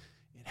pain.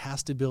 It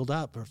has to build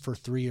up for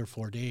 3 or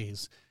 4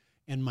 days.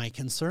 And my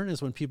concern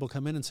is when people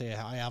come in and say,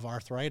 I have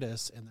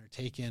arthritis, and they're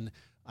taking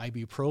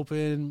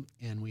ibuprofen,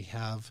 and we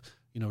have,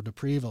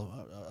 Deprive,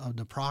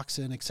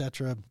 naproxen, et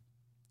cetera,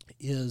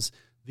 is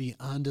the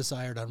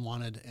undesired,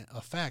 unwanted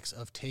effects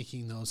of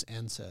taking those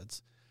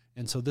NSAIDs.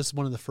 And so this is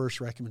one of the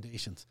first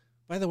recommendations.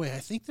 By the way, I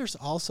think there's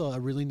also a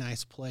really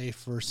nice play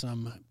for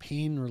some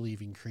pain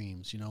relieving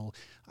creams.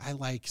 I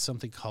like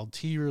something called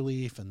Tea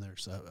Relief, and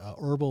there's a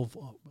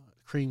herbal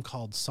cream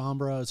called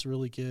Sombra. It's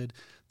really good.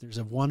 There's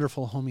a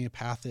wonderful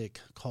homeopathic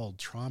called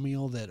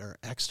Tramiel that are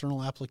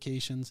external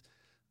applications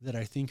that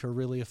I think are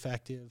really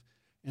effective.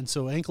 And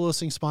so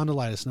ankylosing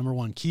spondylitis, number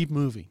one, keep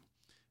moving.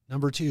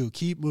 Number two,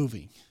 keep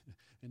moving.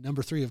 And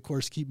number three, of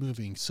course, keep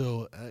moving.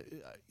 So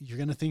you're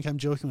going to think I'm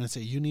joking when I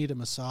say you need a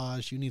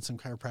massage, you need some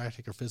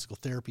chiropractic or physical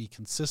therapy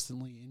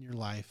consistently in your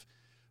life.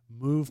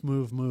 Move,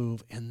 move,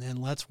 move. And then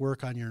let's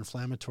work on your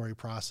inflammatory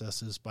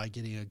processes by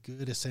getting a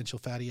good essential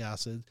fatty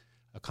acid,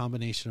 a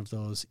combination of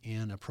those,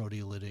 and a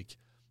proteolytic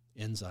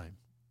enzyme.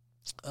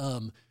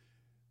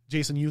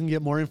 Jason, you can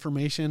get more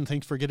information.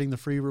 Thanks for getting the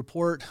free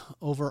report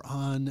over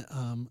on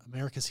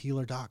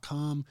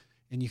Americashealer.com.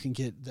 And you can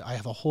I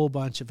have a whole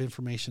bunch of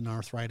information on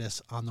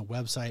arthritis on the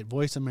website.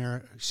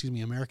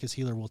 America's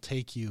Healer will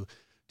take you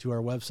to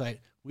our website.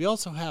 We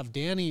also have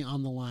Danny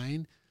on the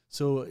line.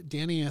 So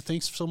Danny,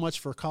 thanks so much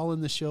for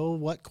calling the show.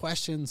 What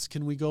questions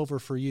can we go over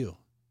for you?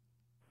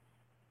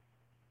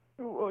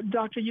 Well,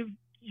 Doctor, you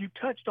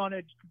touched on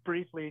it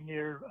briefly in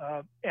your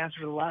answer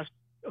to the last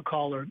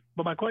caller.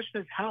 But my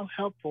question is, how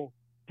helpful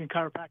can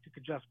chiropractic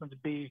adjustments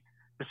be,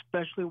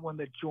 especially when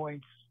the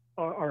joints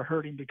are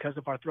hurting because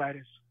of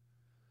arthritis?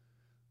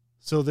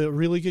 So the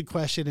really good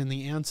question, and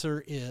the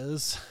answer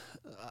is,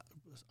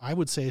 I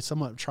would say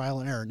somewhat trial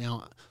and error.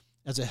 Now,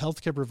 as a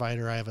healthcare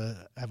provider, I have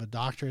a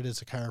doctorate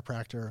as a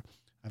chiropractor.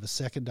 I have a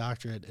second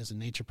doctorate as a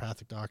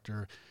naturopathic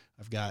doctor.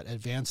 I've got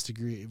advanced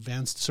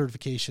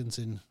certifications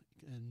in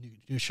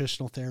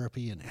nutritional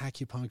therapy and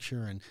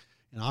acupuncture and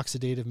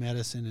oxidative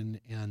medicine.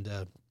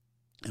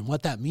 And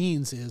what that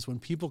means is when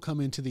people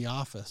come into the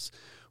office,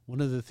 one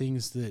of the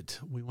things that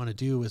we want to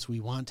do is we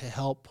want to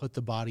help put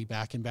the body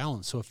back in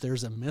balance. So if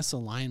there's a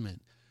misalignment,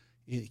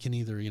 it can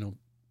either,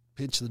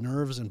 pinch the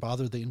nerves and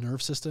bother the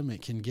nerve system. There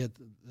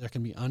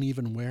can be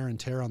uneven wear and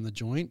tear on the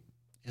joint.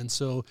 And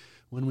so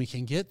when we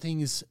can get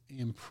things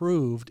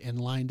improved and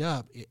lined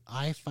up,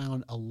 I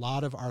found a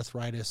lot of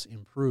arthritis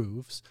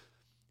improves.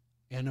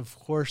 And of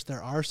course,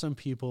 there are some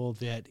people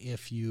that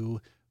if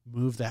you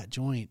move that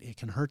joint, it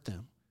can hurt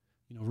them.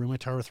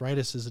 Rheumatoid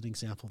arthritis is an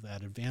example of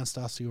that, advanced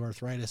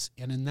osteoarthritis.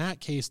 And in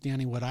that case,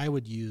 Danny, what I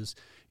would use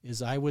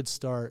is I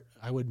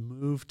would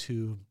move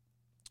to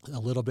a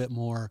little bit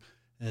more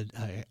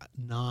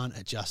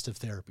non-adjustive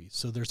therapy.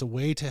 So there's a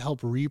way to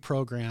help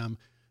reprogram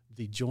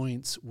the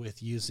joints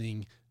with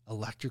using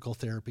electrical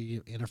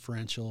therapy,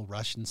 interferential,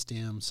 Russian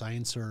stem,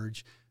 sine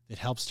surge, that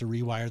helps to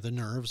rewire the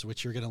nerves,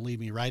 which you're going to lead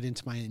me right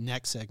into my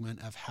next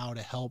segment of how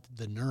to help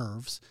the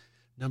nerves.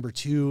 Number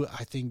two,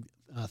 I think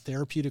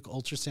therapeutic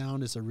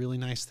ultrasound is a really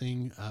nice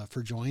thing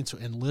for joints.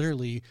 And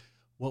literally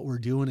what we're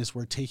doing is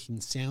we're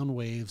taking sound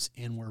waves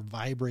and we're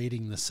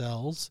vibrating the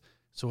cells.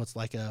 So it's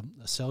like a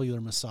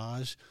cellular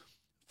massage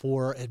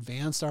for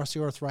advanced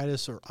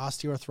osteoarthritis or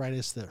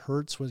osteoarthritis that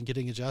hurts when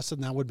getting adjusted.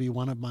 And that would be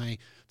one of my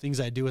things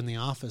I do in the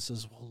office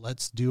is, well,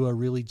 let's do a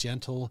really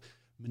gentle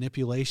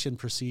manipulation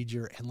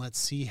procedure and let's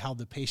see how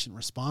the patient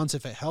responds.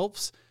 If it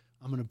helps,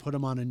 I'm going to put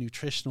them on a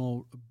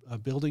nutritional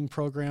building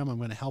program. I'm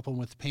going to help them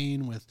with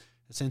pain with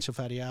essential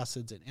fatty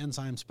acids and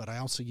enzymes, but I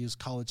also use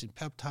collagen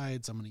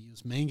peptides. I'm going to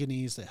use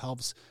manganese that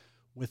helps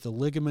with the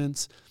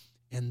ligaments.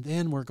 And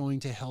then we're going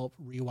to help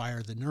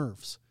rewire the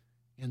nerves.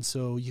 And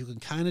so you can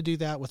kind of do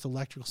that with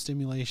electrical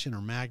stimulation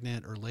or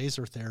magnet or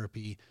laser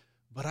therapy.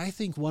 But I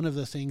think one of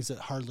the things that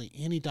hardly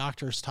any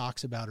doctors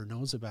talks about or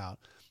knows about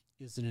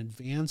is an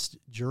advanced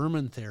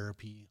German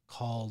therapy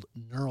called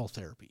neural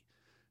therapy.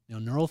 Now,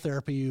 neural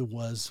therapy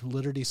was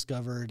literally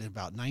discovered in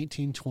about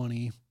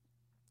 1920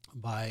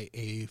 by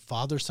a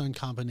father-son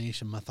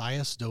combination,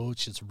 Matthias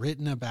Deutsch. It's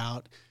written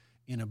about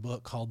in a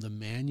book called The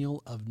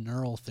Manual of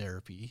Neural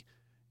Therapy,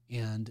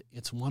 and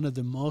it's one of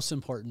the most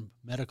important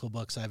medical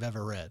books I've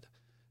ever read.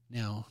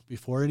 Now,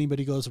 before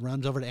anybody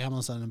runs over to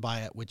Amazon and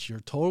buy it, which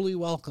you're totally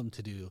welcome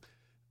to do,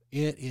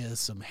 it is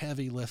some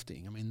heavy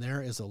lifting. I mean,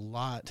 there is a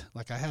lot.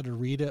 Like I had to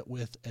read it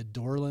with a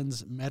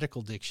Dorland's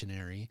medical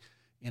dictionary,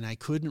 and I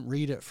couldn't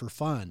read it for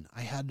fun.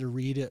 I had to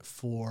read it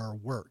for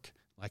work.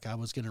 Like I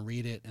was going to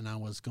read it and I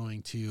was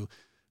going to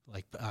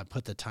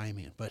put the time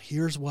in. But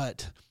here's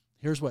what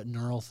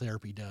neural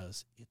therapy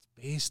does. It's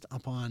based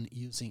upon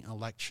using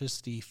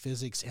electricity,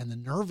 physics, and the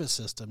nervous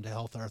system to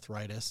help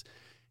arthritis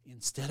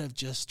instead of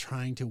just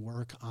trying to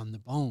work on the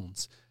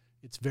bones.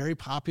 It's very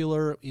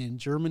popular in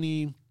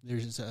Germany.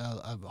 There's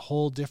a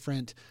whole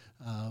different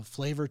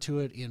flavor to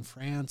it in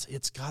France.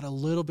 It's got a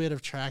little bit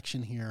of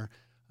traction here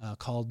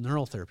called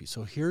neural therapy.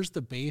 So here's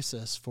the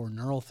basis for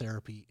neural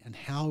therapy and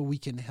how we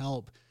can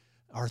help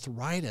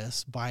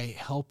arthritis by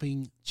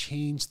helping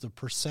change the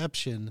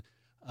perception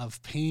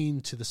of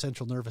pain to the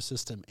central nervous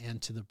system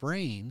and to the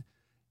brain,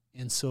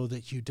 and so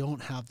that you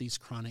don't have these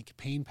chronic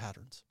pain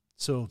patterns.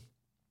 So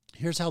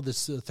here's how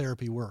this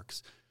therapy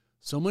works.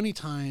 So many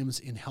times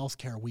in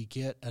healthcare, we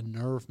get a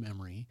nerve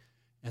memory,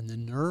 and the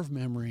nerve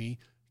memory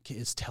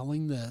is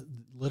telling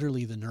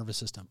literally the nervous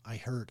system, I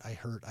hurt.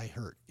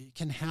 It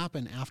can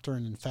happen after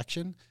an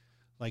infection.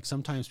 Like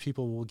sometimes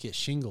people will get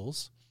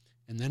shingles,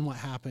 and then what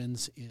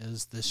happens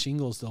is the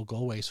shingles, they'll go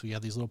away. So you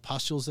have these little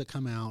pustules that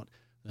come out,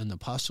 then the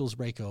pustules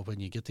break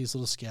open, you get these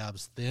little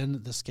scabs,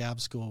 then the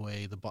scabs go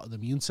away, the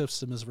immune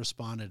system has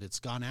responded, it's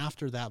gone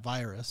after that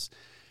virus.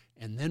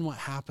 And then what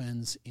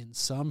happens in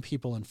some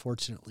people,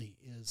 unfortunately,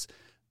 is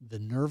the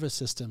nervous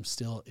system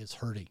still is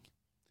hurting.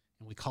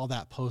 And we call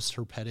that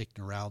post-herpetic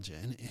neuralgia.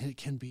 And it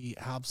can be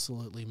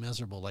absolutely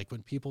miserable. Like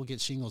when people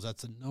get shingles,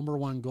 that's the number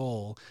one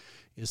goal,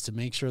 is to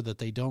make sure that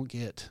they don't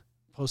get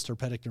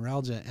post-herpetic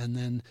neuralgia. And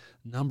then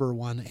number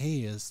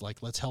 1A is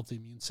like, let's help the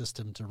immune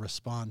system to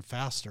respond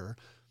faster.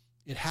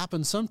 It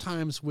happens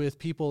sometimes with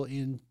people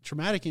in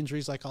traumatic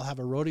injuries. Like I'll have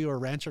a rodeo or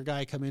rancher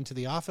guy come into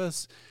the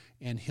office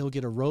and he'll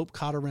get a rope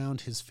caught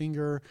around his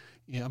finger.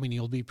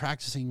 He'll be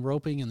practicing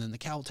roping, and then the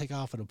cow will take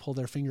off and it'll pull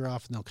their finger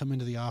off, and they'll come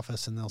into the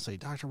office and they'll say,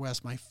 Dr.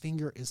 West, my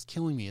finger is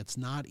killing me. It's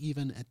not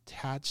even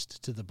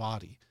attached to the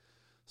body.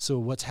 So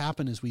what's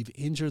happened is we've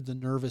injured the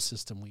nervous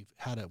system. We've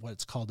had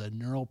what's called a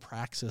neural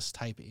praxis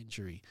type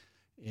injury.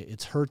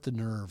 It's hurt the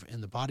nerve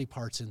and the body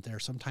parts in there.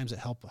 Sometimes it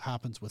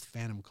happens with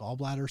phantom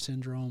gallbladder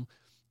syndrome.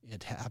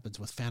 It happens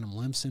with phantom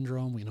limb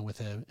syndrome,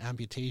 with an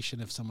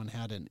amputation if someone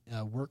had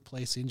a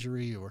workplace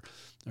injury or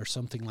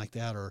something like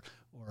that, or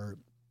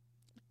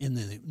in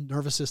the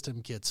nervous system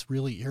gets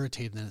really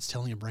irritated and then it's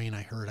telling your brain,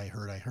 I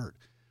hurt.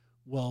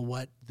 Well,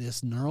 what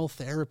this neural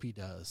therapy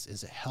does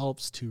is it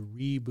helps to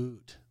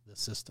reboot the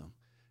system.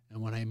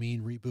 And when I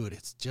mean reboot,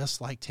 it's just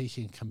like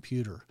taking a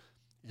computer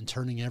and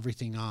turning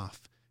everything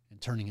off and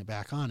turning it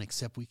back on,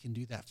 except we can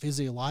do that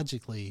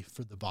physiologically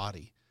for the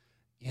body.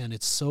 And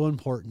it's so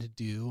important to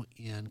do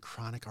in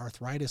chronic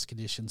arthritis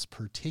conditions,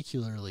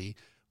 particularly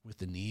with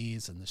the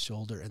knees and the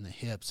shoulder and the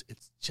hips.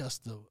 It's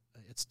just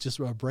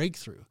a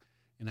breakthrough.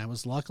 And I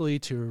was lucky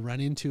to run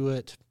into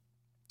it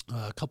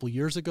a couple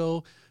years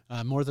ago,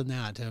 more than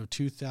that,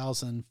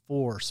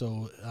 2004.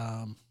 So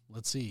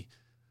let's see,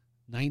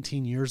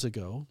 19 years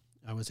ago.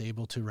 I was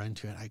able to run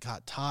to it. I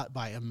got taught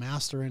by a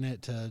master in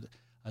it,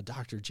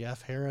 Dr.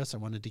 Jeff Harris. I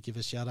wanted to give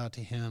a shout out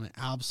to him. It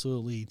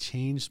absolutely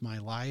changed my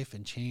life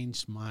and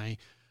changed my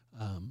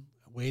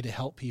way to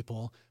help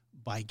people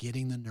by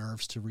getting the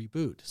nerves to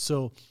reboot.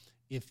 So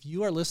if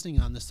you are listening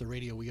on the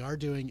radio, we are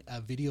doing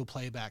a video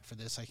playback for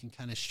this. I can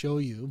kind of show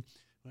you,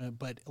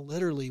 but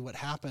literally what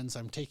happens,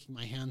 I'm taking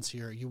my hands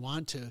here. You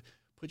want to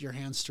put your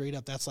hands straight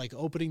up. That's like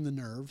opening the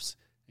nerves,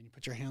 and you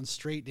put your hands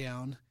straight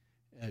down,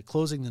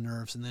 closing the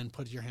nerves, and then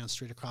put your hands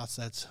straight across.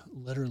 That's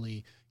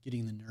literally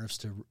getting the nerves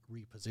to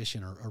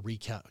reposition or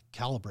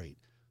recalibrate.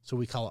 So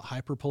we call it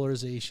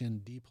hyperpolarization,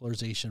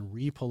 depolarization,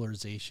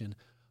 repolarization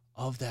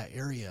of that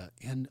area.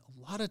 And a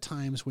lot of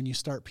times when you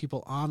start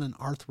people on an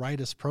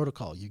arthritis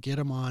protocol, you get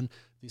them on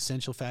the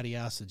essential fatty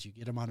acids, you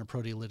get them on a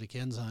proteolytic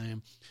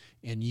enzyme,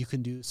 and you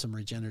can do some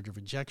regenerative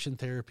injection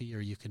therapy, or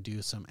you can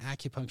do some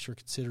acupuncture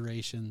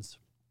considerations.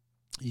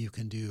 You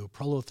can do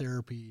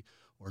prolotherapy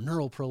or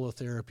neural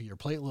prolotherapy or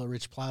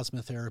platelet-rich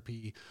plasma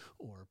therapy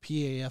or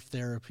PAF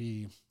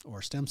therapy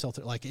or stem cell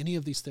therapy, like any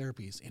of these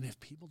therapies. And if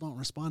people don't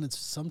respond,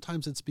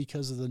 sometimes it's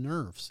because of the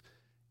nerves.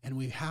 And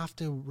we have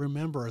to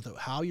remember that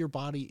how your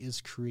body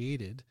is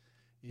created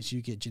is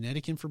you get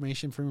genetic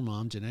information from your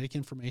mom, genetic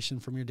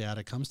information from your dad.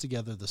 It comes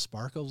together. The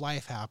spark of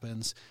life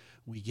happens.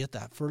 We get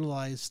that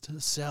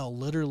fertilized cell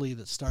literally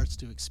that starts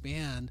to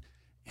expand,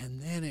 and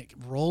then it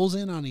rolls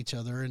in on each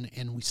other,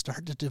 and we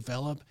start to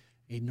develop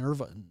a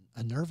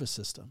nervous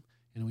system.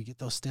 And we get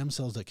those stem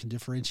cells that can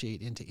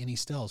differentiate into any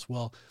cells.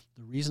 Well,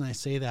 the reason I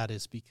say that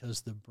is because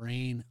the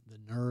brain, the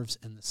nerves,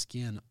 and the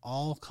skin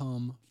all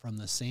come from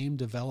the same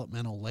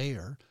developmental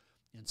layer.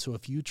 And so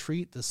if you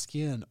treat the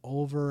skin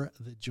over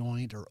the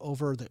joint or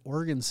over the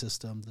organ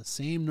system, the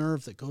same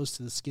nerve that goes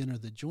to the skin or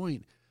the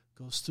joint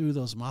goes through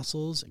those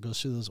muscles, it goes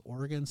through those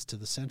organs to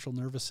the central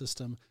nervous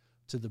system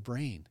to the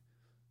brain.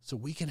 So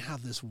we can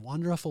have this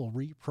wonderful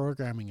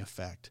reprogramming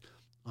effect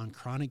on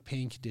chronic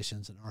pain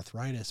conditions and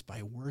arthritis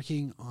by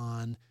working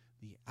on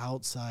the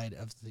outside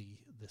of the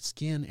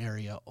skin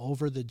area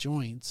over the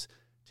joints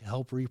to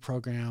help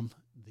reprogram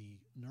the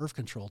nerve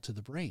control to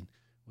the brain.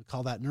 We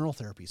call that neural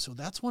therapy. So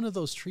that's one of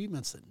those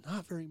treatments that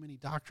not very many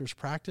doctors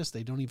practice.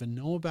 They don't even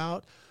know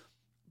about,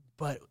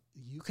 but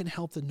you can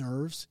help the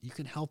nerves, you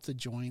can help the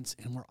joints,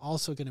 and we're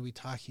also going to be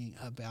talking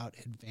about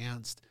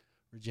advanced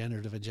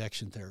regenerative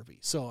injection therapy.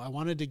 So I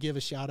wanted to give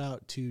a shout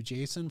out to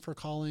Jason for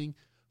calling,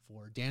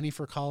 for Danny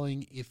for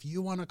calling. If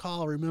you want to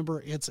call,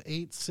 remember it's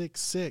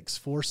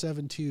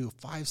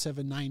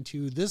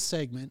 866-472-5792. This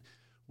segment,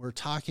 we're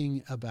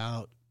talking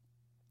about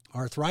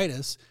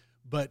arthritis,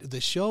 but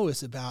the show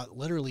is about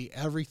literally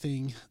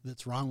everything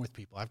that's wrong with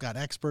people. I've got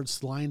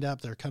experts lined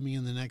up. They're coming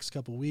in the next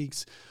couple of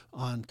weeks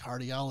on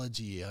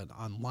cardiology and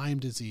on Lyme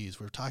disease.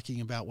 We're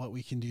talking about what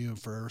we can do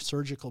for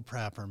surgical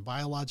prep and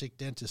biologic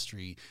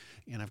dentistry.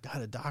 And I've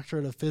got a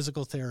doctorate of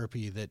physical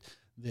therapy that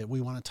we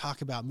want to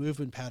talk about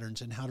movement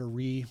patterns and how to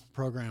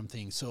reprogram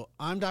things. So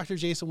I'm Dr.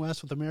 Jason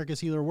West with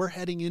America's Healer. We're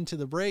heading into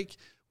the break.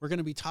 We're going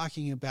to be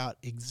talking about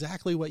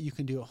exactly what you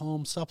can do at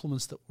home,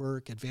 supplements that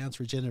work,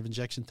 advanced regenerative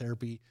injection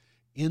therapy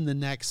in the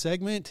next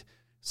segment.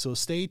 So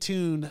stay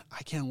tuned.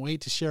 I can't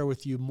wait to share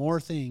with you more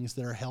things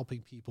that are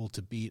helping people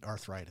to beat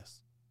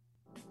arthritis.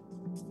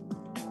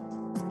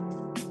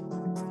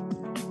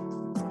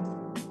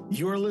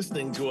 You're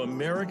listening to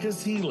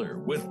America's Healer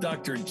with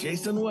Dr.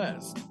 Jason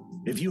West.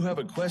 If you have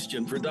a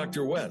question for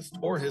Dr. West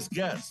or his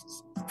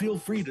guests, feel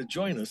free to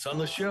join us on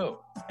the show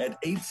at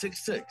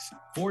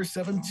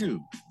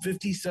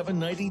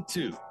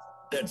 866-472-5792.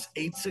 That's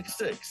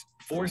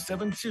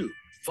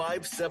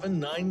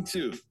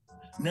 866-472-5792.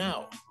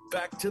 Now,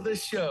 back to the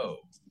show.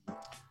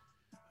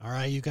 All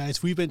right, you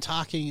guys, we've been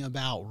talking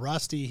about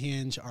rusty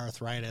hinge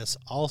arthritis,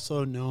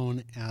 also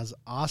known as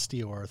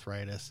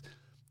osteoarthritis.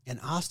 And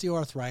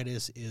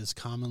osteoarthritis is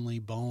commonly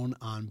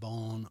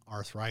bone-on-bone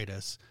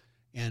arthritis,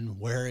 and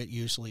where it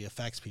usually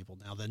affects people.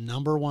 Now, the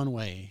number one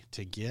way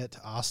to get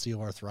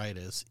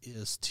osteoarthritis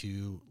is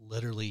to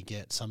literally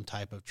get some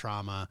type of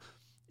trauma,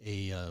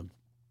 a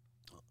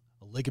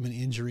ligament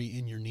injury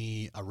in your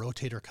knee, a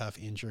rotator cuff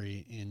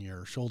injury in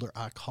your shoulder,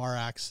 a car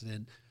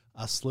accident,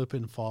 a slip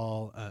and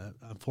fall.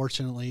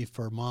 Unfortunately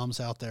for moms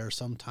out there,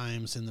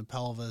 sometimes in the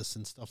pelvis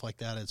and stuff like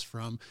that, it's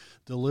from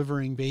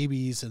delivering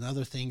babies and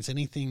other things,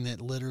 anything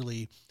that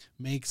literally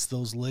makes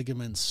those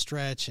ligaments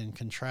stretch and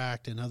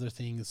contract and other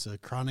things.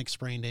 Chronic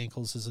sprained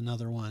ankles is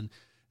another one.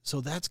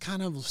 So that's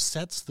kind of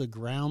sets the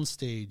ground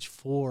stage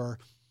for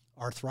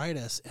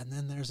arthritis. And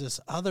then there's this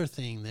other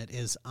thing that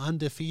is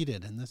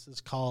undefeated, and this is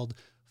called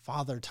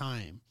father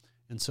time.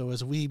 And so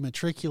as we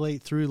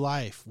matriculate through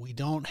life, we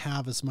don't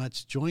have as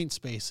much joint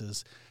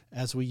spaces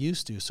as we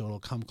used to. So it'll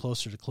come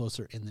closer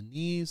in the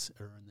knees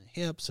or in the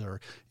hips, or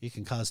it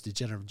can cause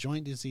degenerative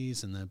joint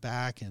disease in the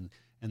back and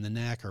the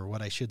neck, or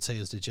what I should say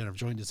is degenerative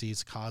joint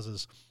disease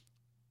causes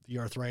the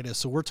arthritis.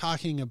 So we're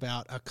talking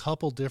about a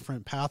couple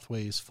different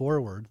pathways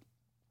forward.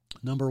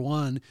 Number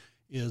one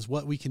is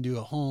what we can do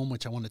at home,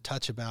 which I want to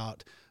touch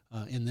about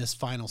in this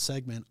final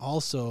segment.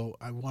 Also,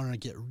 I want to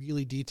get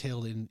really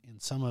detailed in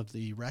some of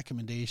the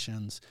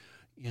recommendations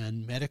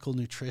and medical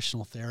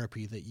nutritional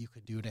therapy that you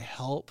could do to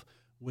help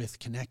with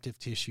connective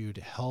tissue,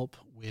 to help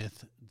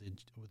with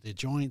the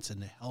joints,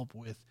 and to help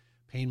with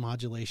pain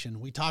modulation.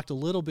 We talked a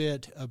little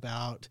bit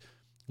about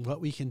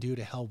what we can do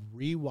to help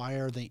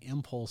rewire the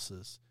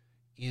impulses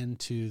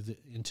into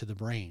the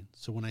brain.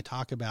 So when I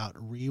talk about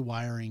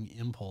rewiring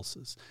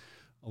impulses,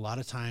 a lot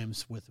of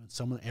times when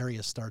some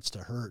area starts to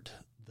hurt,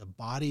 the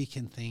body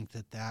can think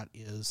that that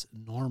is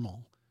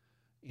normal,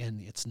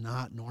 and it's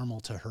not normal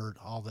to hurt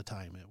all the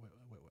time.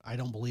 I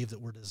don't believe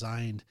that we're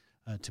designed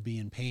to be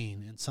in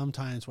pain. And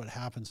sometimes what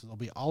happens is there'll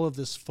be all of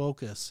this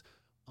focus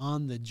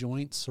on the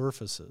joint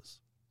surfaces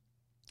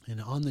and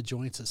on the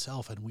joints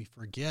itself, and we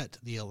forget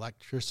the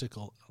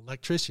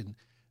electrician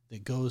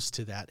that goes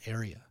to that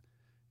area.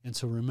 And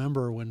so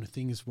remember, when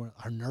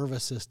our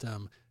nervous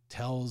system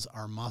tells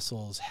our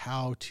muscles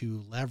how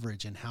to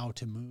leverage and how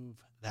to move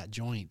that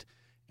joint,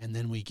 and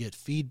then we get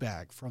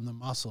feedback from the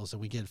muscles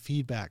and we get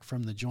feedback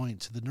from the joint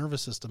to the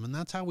nervous system, and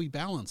that's how we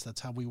balance, that's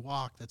how we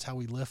walk, that's how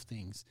we lift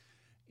things.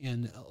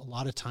 And a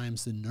lot of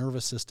times the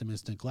nervous system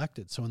is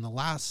neglected. So in the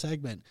last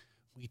segment,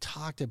 we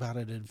talked about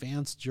an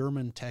advanced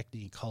German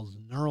technique called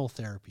neural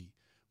therapy,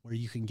 where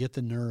you can get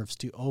the nerves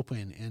to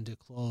open and to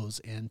close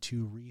and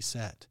to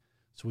reset.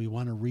 So we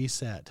want to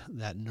reset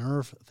that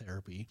nerve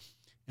therapy.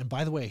 And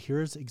by the way,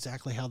 here's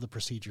exactly how the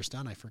procedure is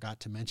done. I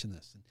forgot to mention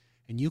this.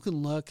 And you can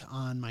look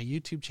on my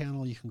YouTube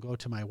channel. You can go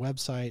to my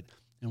website,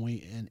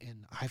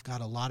 and I've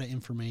got a lot of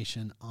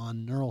information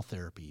on neural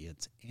therapy.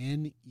 It's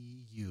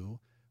NEURAL,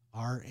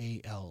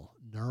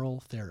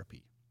 neural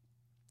therapy.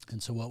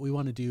 And so what we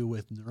want to do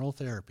with neural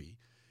therapy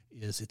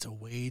is it's a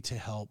way to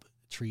help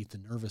treat the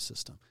nervous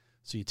system.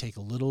 So you take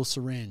a little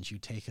syringe, you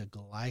take a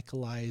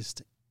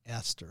glycolized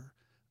ester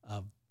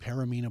of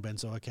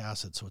paraminobenzoic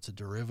acid. So it's a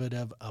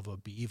derivative of a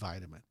B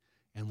vitamin.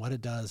 And what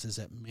it does is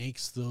it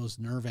makes those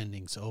nerve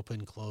endings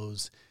open,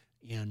 close,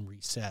 and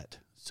reset.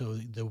 So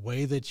the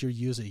way that you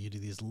use it, you do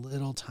these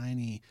little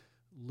tiny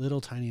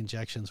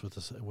injections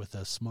with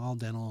a small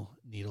dental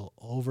needle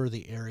over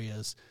the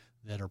areas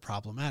that are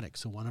problematic.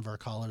 So one of our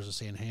callers is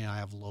saying, hey, I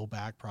have low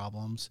back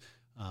problems,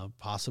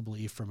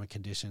 possibly from a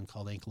condition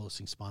called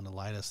ankylosing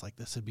spondylitis. Like,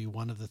 this would be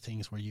one of the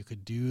things where you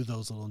could do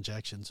those little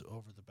injections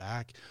over the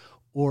back.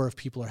 Or if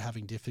people are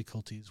having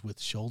difficulties with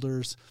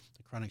shoulders,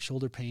 chronic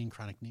shoulder pain,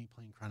 chronic knee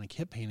pain, chronic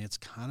hip pain, it's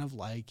kind of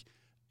like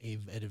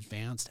an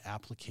advanced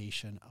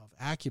application of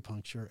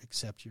acupuncture,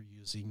 except you're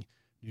using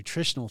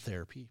nutritional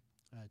therapy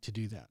to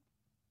do that.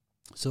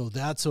 So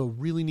that's a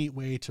really neat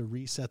way to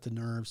reset the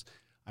nerves.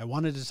 I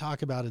wanted to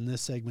talk about in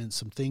this segment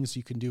some things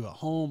you can do at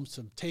home,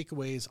 some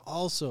takeaways.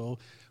 Also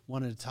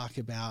wanted to talk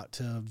about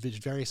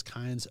various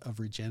kinds of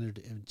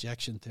regenerative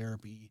injection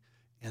therapy,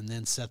 and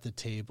then set the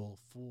table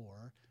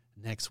for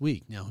next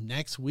week. Now,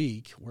 next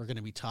week, we're going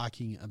to be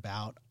talking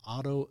about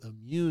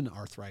autoimmune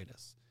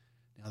arthritis.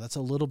 Now, that's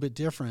a little bit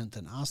different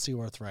than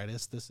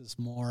osteoarthritis. This is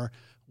more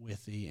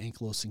with the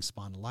ankylosing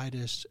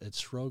spondylitis.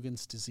 It's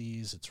Sjogren's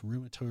disease. It's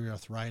rheumatoid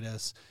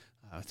arthritis.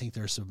 I think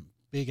there's some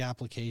big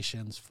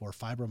applications for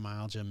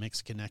fibromyalgia,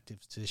 mixed connective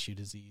tissue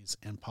disease,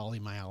 and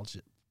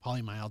polymyalgia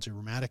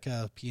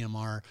rheumatica,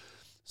 PMR.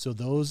 So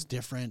those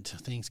different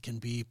things can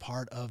be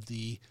part of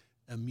the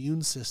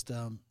immune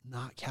system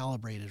not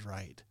calibrated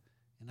right.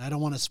 And I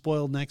don't want to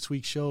spoil next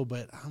week's show,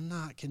 but I'm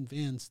not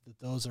convinced that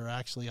those are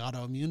actually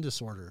autoimmune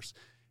disorders.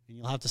 And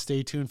you'll have to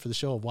stay tuned for the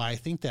show of why I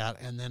think that.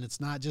 And then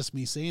it's not just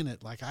me saying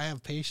it. Like, I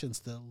have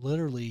patients that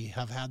literally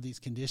have had these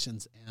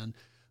conditions and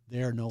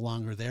they're no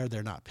longer there.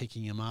 They're not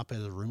picking them up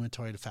as a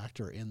rheumatoid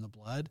factor in the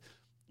blood.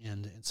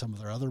 And some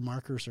of their other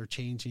markers are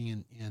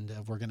changing. And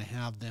we're going to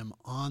have them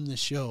on the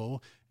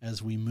show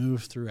as we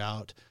move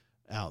throughout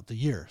the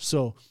year.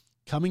 So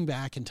coming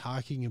back and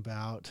talking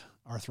about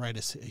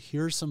arthritis,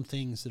 here's some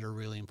things that are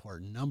really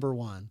important. Number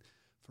one,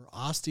 for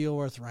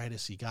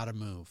osteoarthritis, you got to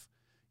move.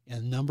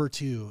 And number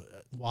two,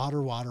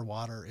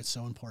 water. It's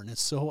so important.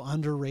 It's so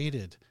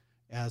underrated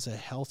as a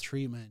health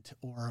treatment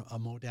or a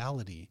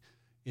modality.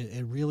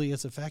 It really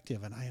is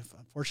effective. And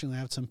unfortunately,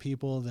 I have some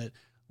people that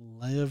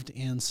lived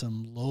in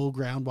some low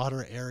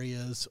groundwater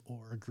areas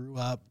or grew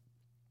up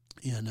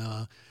in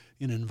an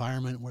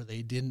environment where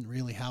they didn't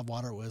really have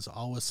water. It was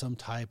always some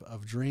type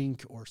of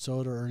drink or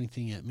soda or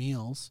anything at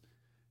meals.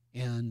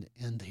 And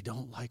they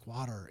don't like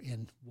water.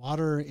 And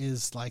water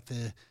is like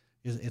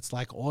it's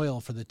like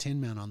oil for the Tin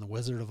Man on the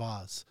Wizard of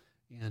Oz.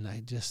 And I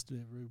just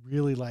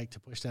really like to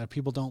push that. If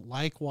people don't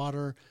like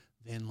water,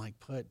 then like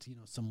put,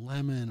 some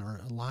lemon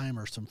or a lime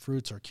or some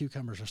fruits or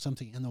cucumbers or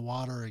something in the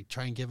water, and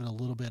try and give it a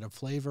little bit of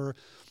flavor,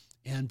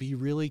 and be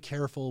really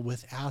careful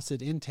with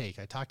acid intake.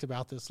 I talked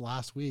about this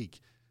last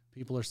week.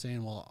 People are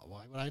saying, well,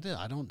 why would I do?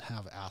 I don't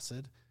have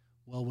acid.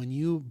 Well, when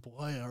you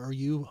boil or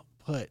you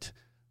put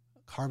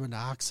carbon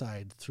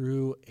dioxide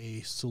through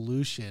a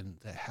solution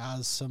that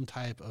has some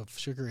type of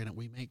sugar in it,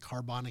 we make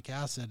carbonic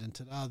acid, and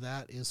ta-da,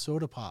 that is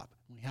soda pop.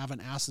 We have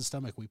an acid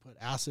stomach. We put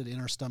acid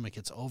in our stomach.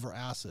 It's over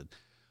acid.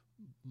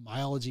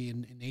 Biology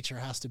and nature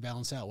has to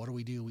balance out. What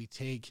do? We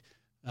take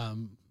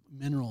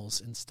minerals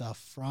and stuff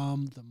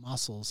from the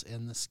muscles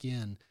and the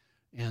skin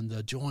and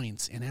the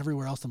joints and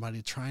everywhere else in the body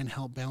to try and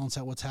help balance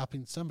out what's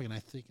happening in the stomach. And I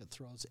think it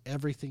throws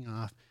everything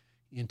off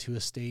into a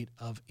state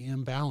of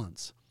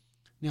imbalance.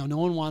 Now, no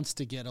one wants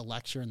to get a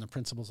lecture in the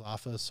principal's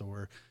office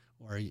or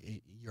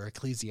your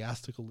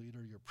ecclesiastical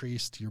leader, your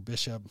priest, your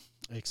bishop,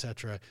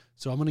 etc.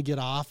 So I'm going to get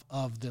off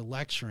of the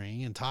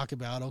lecturing and talk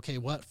about, okay,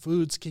 what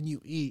foods can you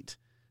eat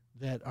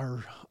that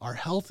are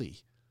healthy?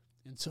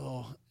 And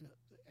so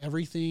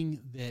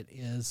everything that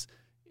is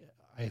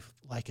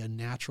like a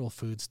natural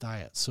foods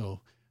diet.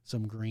 So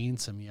some green,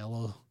 some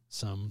yellow,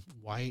 some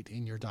white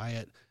in your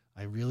diet.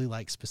 I really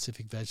like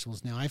specific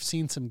vegetables. Now, I've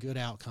seen some good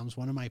outcomes.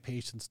 One of my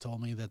patients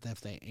told me that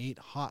if they ate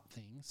hot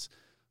things,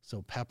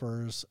 so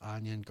peppers,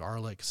 onion,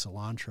 garlic,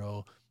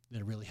 cilantro,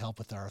 that really help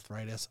with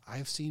arthritis.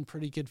 I've seen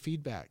pretty good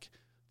feedback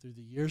through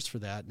the years for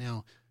that.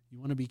 Now, you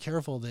want to be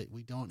careful that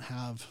we don't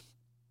have,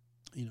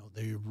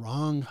 the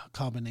wrong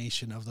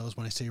combination of those.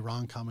 When I say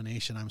wrong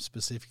combination, I'm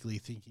specifically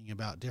thinking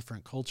about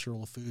different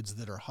cultural foods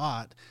that are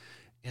hot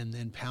and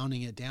then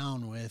pounding it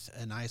down with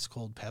an ice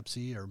cold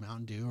Pepsi or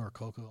Mountain Dew or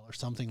Coca-Cola or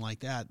something like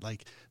that.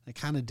 Like, that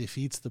kind of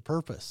defeats the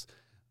purpose.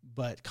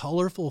 But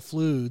colorful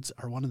foods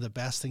are one of the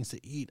best things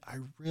to eat. I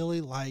really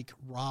like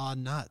raw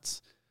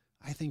nuts.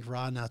 I think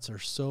raw nuts are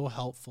so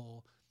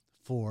helpful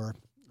for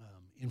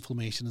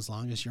inflammation, as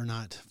long as you're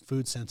not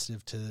food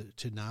sensitive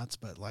to nuts,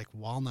 but like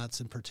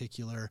walnuts in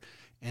particular.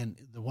 And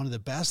one of the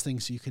best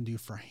things you can do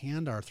for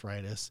hand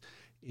arthritis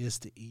is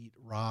to eat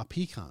raw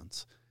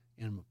pecans.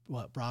 And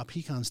what raw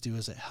pecans do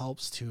is it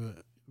helps to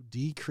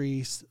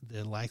decrease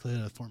the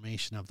likelihood of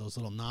formation of those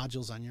little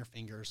nodules on your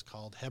fingers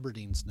called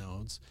Heberdine's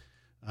nodes.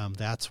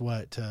 That's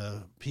what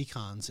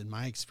pecans, in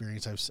my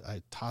experience,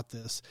 I taught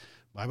this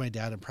by my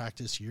dad in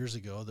practice years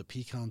ago. The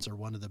pecans are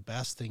one of the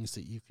best things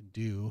that you can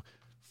do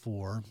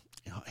for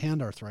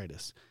hand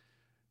arthritis.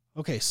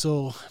 Okay,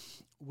 so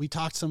we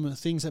talked some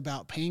things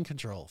about pain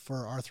control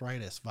for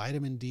arthritis.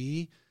 Vitamin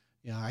D,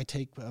 I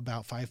take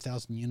about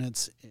 5,000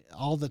 units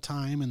all the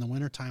time. In the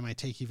wintertime, I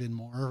take even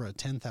more,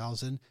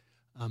 10,000.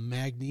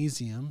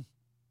 Magnesium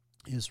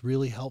is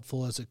really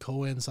helpful as a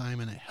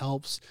coenzyme, and it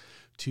helps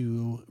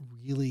to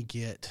really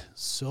get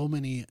so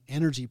many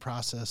energy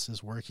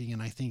processes working.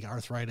 And I think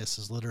arthritis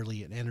is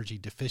literally an energy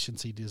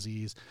deficiency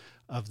disease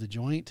of the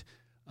joint.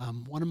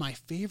 One of my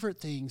favorite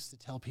things to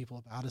tell people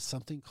about is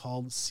something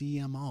called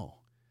CMO.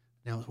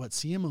 Now, what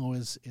CMO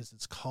is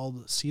it's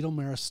called cetyl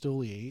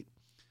myristoyate.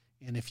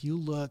 And if you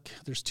look,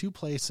 there's two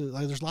places,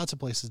 there's lots of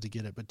places to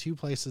get it, but two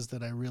places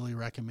that I really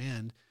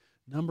recommend.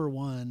 Number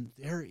one,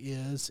 there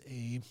is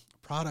a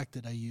product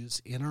that I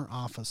use in our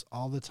office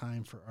all the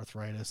time for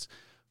arthritis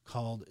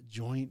called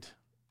Joint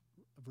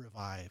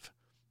Revive.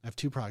 I have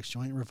two products,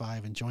 Joint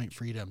Revive and Joint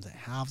Freedom, that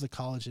have the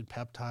collagen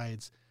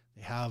peptides.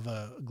 They have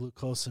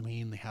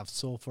glucosamine, they have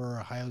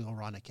sulfur,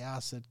 hyaluronic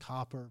acid,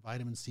 copper,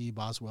 vitamin C,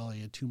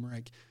 boswellia,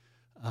 turmeric,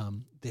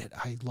 that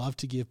I love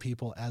to give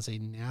people as a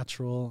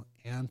natural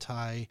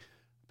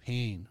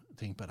anti-pain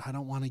thing. But I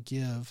don't want to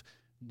give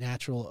I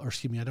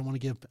don't want to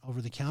give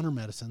over-the-counter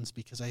medicines,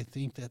 because I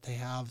think that they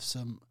have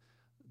some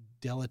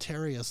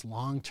deleterious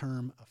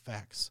long-term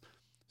effects.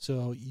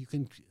 So you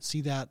can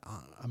see that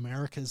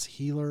America's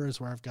Healer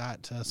is where I've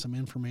got some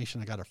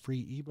information. I got a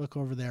free ebook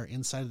over there.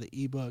 Inside of the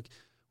ebook,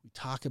 we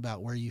talk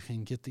about where you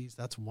can get these.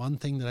 That's one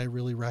thing that I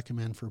really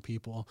recommend for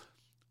people.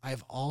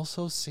 I've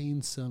also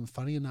seen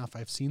funny enough,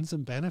 I've seen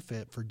some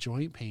benefit for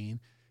joint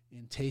pain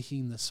in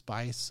taking the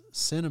spice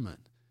cinnamon.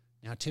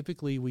 Now,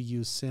 typically we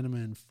use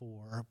cinnamon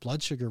for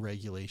blood sugar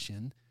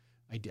regulation.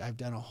 I've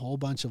done a whole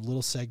bunch of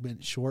little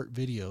segment short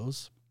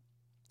videos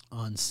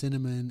on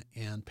cinnamon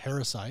and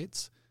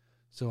parasites.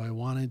 So I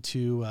wanted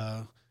to,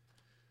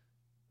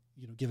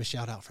 give a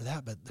shout out for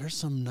that. But there's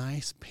some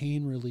nice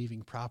pain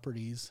relieving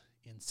properties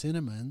in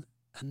cinnamon.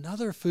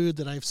 Another food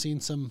that I've seen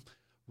some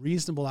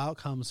reasonable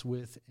outcomes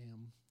with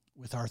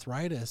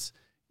arthritis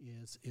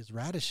is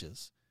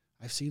radishes.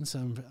 I've seen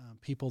some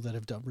people that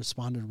have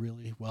responded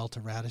really well to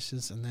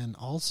radishes. And then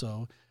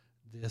also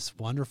this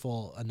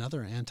wonderful,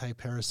 another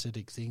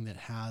anti-parasitic thing that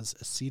has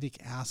acetic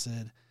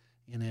acid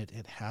in it.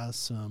 It has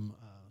some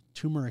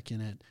turmeric in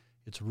it.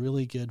 It's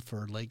really good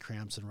for leg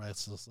cramps and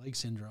restless leg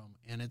syndrome.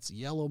 And it's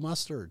yellow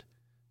mustard.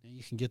 Now,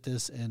 you can get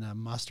this in a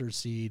mustard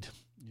seed,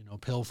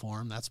 pill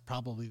form. That's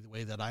probably the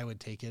way that I would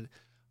take it.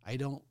 I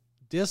don't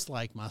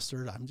dislike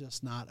mustard. I'm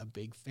just not a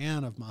big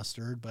fan of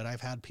mustard, but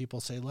I've had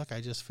people say, look,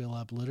 I just fill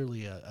up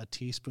literally a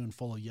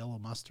teaspoonful of yellow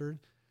mustard,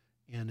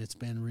 and it's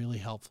been really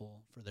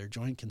helpful for their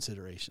joint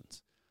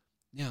considerations.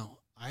 Now,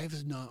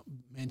 I've not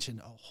mentioned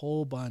a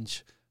whole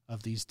bunch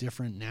of these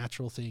different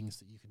natural things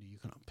that you can do. You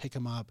can pick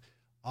them up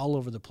all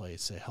over the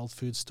place at health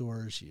food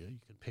stores. You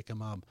can pick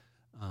them up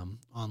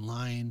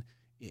online.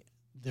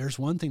 There's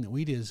one thing that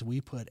we did is we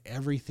put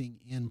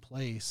everything in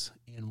place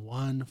in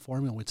one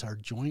formula, which is our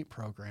joint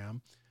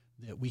program,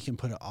 that we can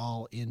put it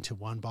all into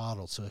one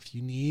bottle. So if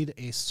you need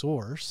a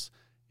source,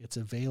 it's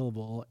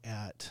available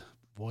at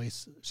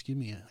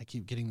I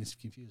keep getting this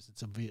confused.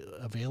 It's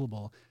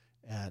available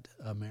at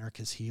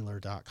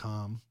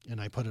americashealer.com,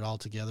 and I put it all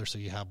together so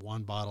you have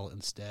one bottle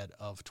instead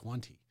of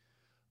 20.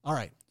 All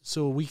right.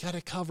 So we got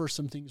to cover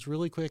some things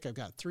really quick. I've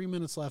got 3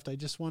 minutes left. I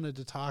just wanted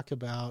to talk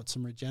about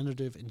some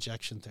regenerative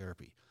injection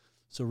therapy.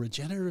 So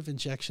regenerative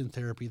injection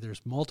therapy,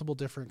 there's multiple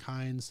different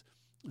kinds.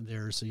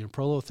 There's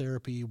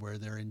prolotherapy, where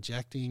they're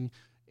injecting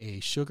a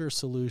sugar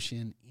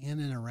solution in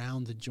and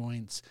around the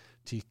joints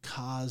to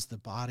cause the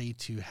body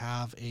to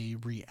have a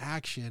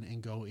reaction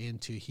and go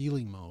into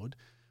healing mode.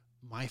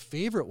 My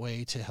favorite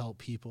way to help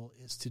people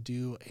is to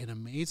do an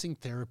amazing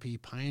therapy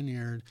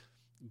pioneered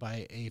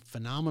by a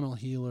phenomenal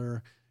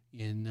healer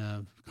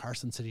in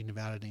Carson City,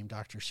 Nevada, named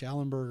Dr.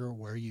 Schallenberger,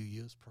 where you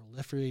use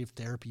proliferative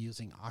therapy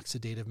using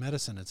oxidative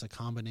medicine. It's a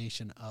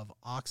combination of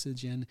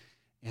oxygen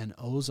and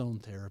ozone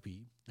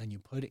therapy, and you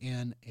put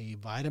in a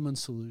vitamin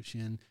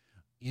solution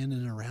in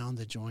and around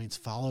the joints,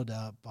 followed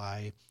up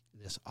by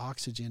this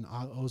oxygen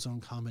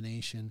ozone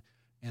combination,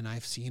 and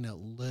I've seen it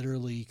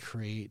literally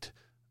create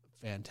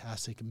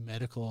fantastic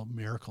medical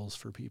miracles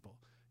for people.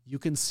 You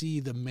can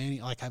see the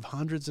many, I have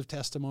hundreds of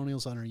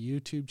testimonials on our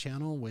YouTube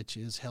channel, which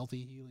is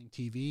Healthy Healing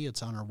TV.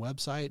 It's on our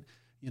website,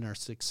 in our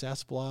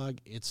success blog.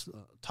 It's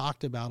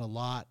talked about a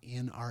lot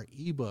in our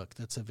ebook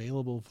that's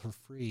available for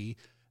free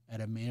at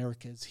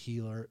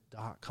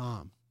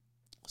Americashealer.com.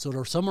 So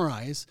to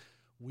summarize,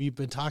 we've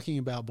been talking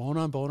about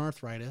bone-on-bone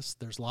arthritis.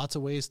 There's lots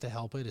of ways to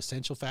help it.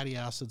 Essential fatty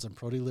acids and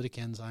proteolytic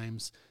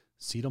enzymes,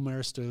 acetyl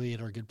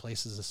myristoyl are good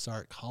places to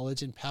start.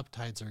 Collagen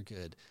peptides are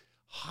good.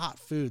 Hot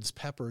foods,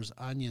 peppers,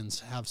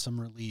 onions have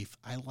some relief.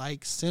 I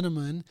like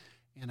cinnamon,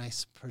 and I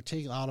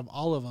particularly out of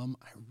all of them,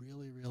 I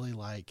really, really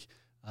like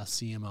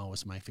CMO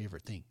is my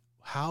favorite thing.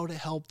 How to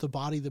help the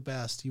body the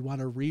best. You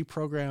want to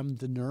reprogram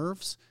the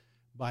nerves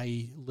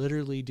by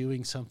literally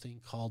doing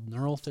something called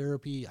neural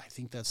therapy. I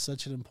think that's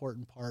such an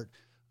important part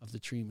of the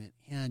treatment.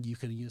 And you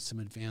can use some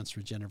advanced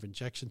regenerative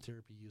injection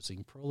therapy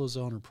using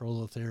prolozone or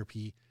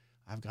prolotherapy.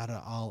 I've got it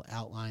all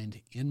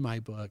outlined in my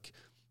book,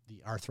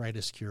 The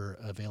Arthritis Cure,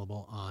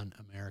 available on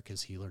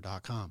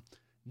Americashealer.com.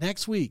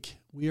 Next week,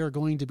 we are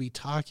going to be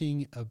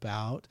talking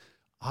about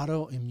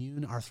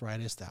autoimmune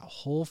arthritis, that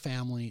whole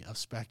family of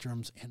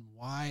spectrums, and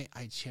why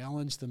I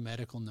challenge the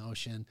medical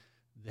notion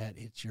that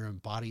it's your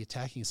body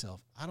attacking itself.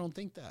 I don't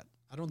think that.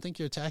 I don't think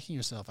you're attacking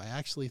yourself. I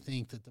actually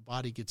think that the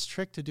body gets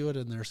tricked to do it,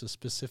 and there's a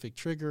specific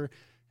trigger,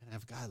 and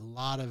I've got a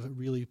lot of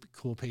really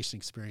cool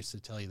patient experience to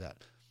tell you that.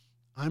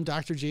 I'm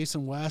Dr.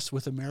 Jason West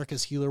with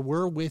America's Healer.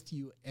 We're with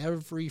you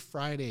every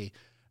Friday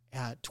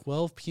at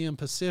 12 p.m.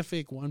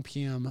 Pacific, 1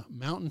 p.m.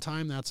 Mountain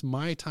Time. That's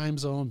my time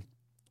zone.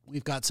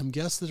 We've got some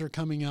guests that are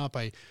coming up.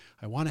 I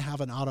want to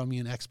have an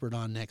autoimmune expert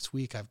on next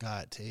week. I've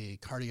got a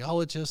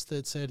cardiologist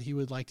that said he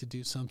would like to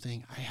do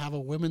something. I have a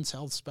women's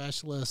health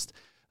specialist,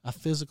 a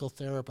physical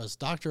therapist,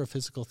 doctor of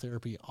physical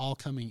therapy, all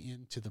coming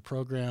into the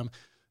program.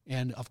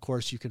 And, of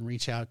course, you can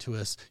reach out to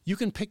us. You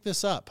can pick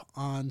this up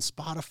on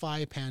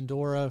Spotify,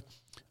 Pandora,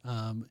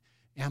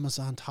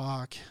 Amazon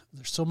Talk.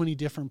 There's so many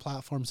different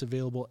platforms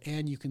available,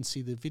 and you can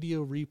see the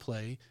video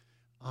replay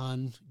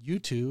on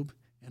YouTube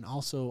and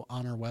also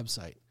on our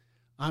website.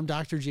 I'm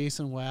Dr.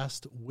 Jason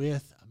West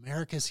with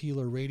America's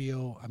Healer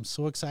Radio. I'm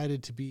so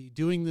excited to be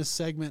doing this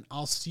segment.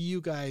 I'll see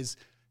you guys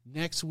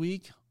next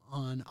week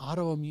on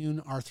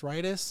autoimmune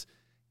arthritis.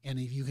 And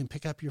if you can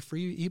pick up your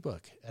free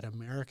ebook at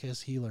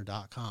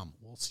Americashealer.com.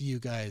 We'll see you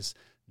guys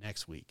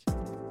next week.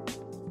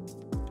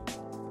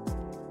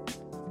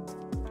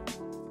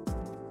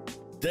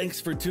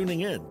 Thanks for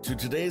tuning in to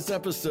today's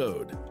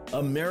episode.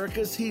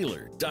 America's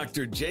Healer,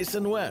 Dr.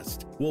 Jason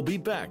West, will be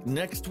back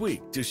next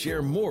week to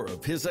share more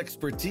of his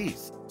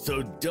expertise.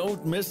 So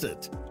don't miss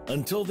it.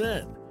 Until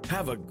then,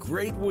 have a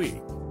great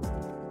week.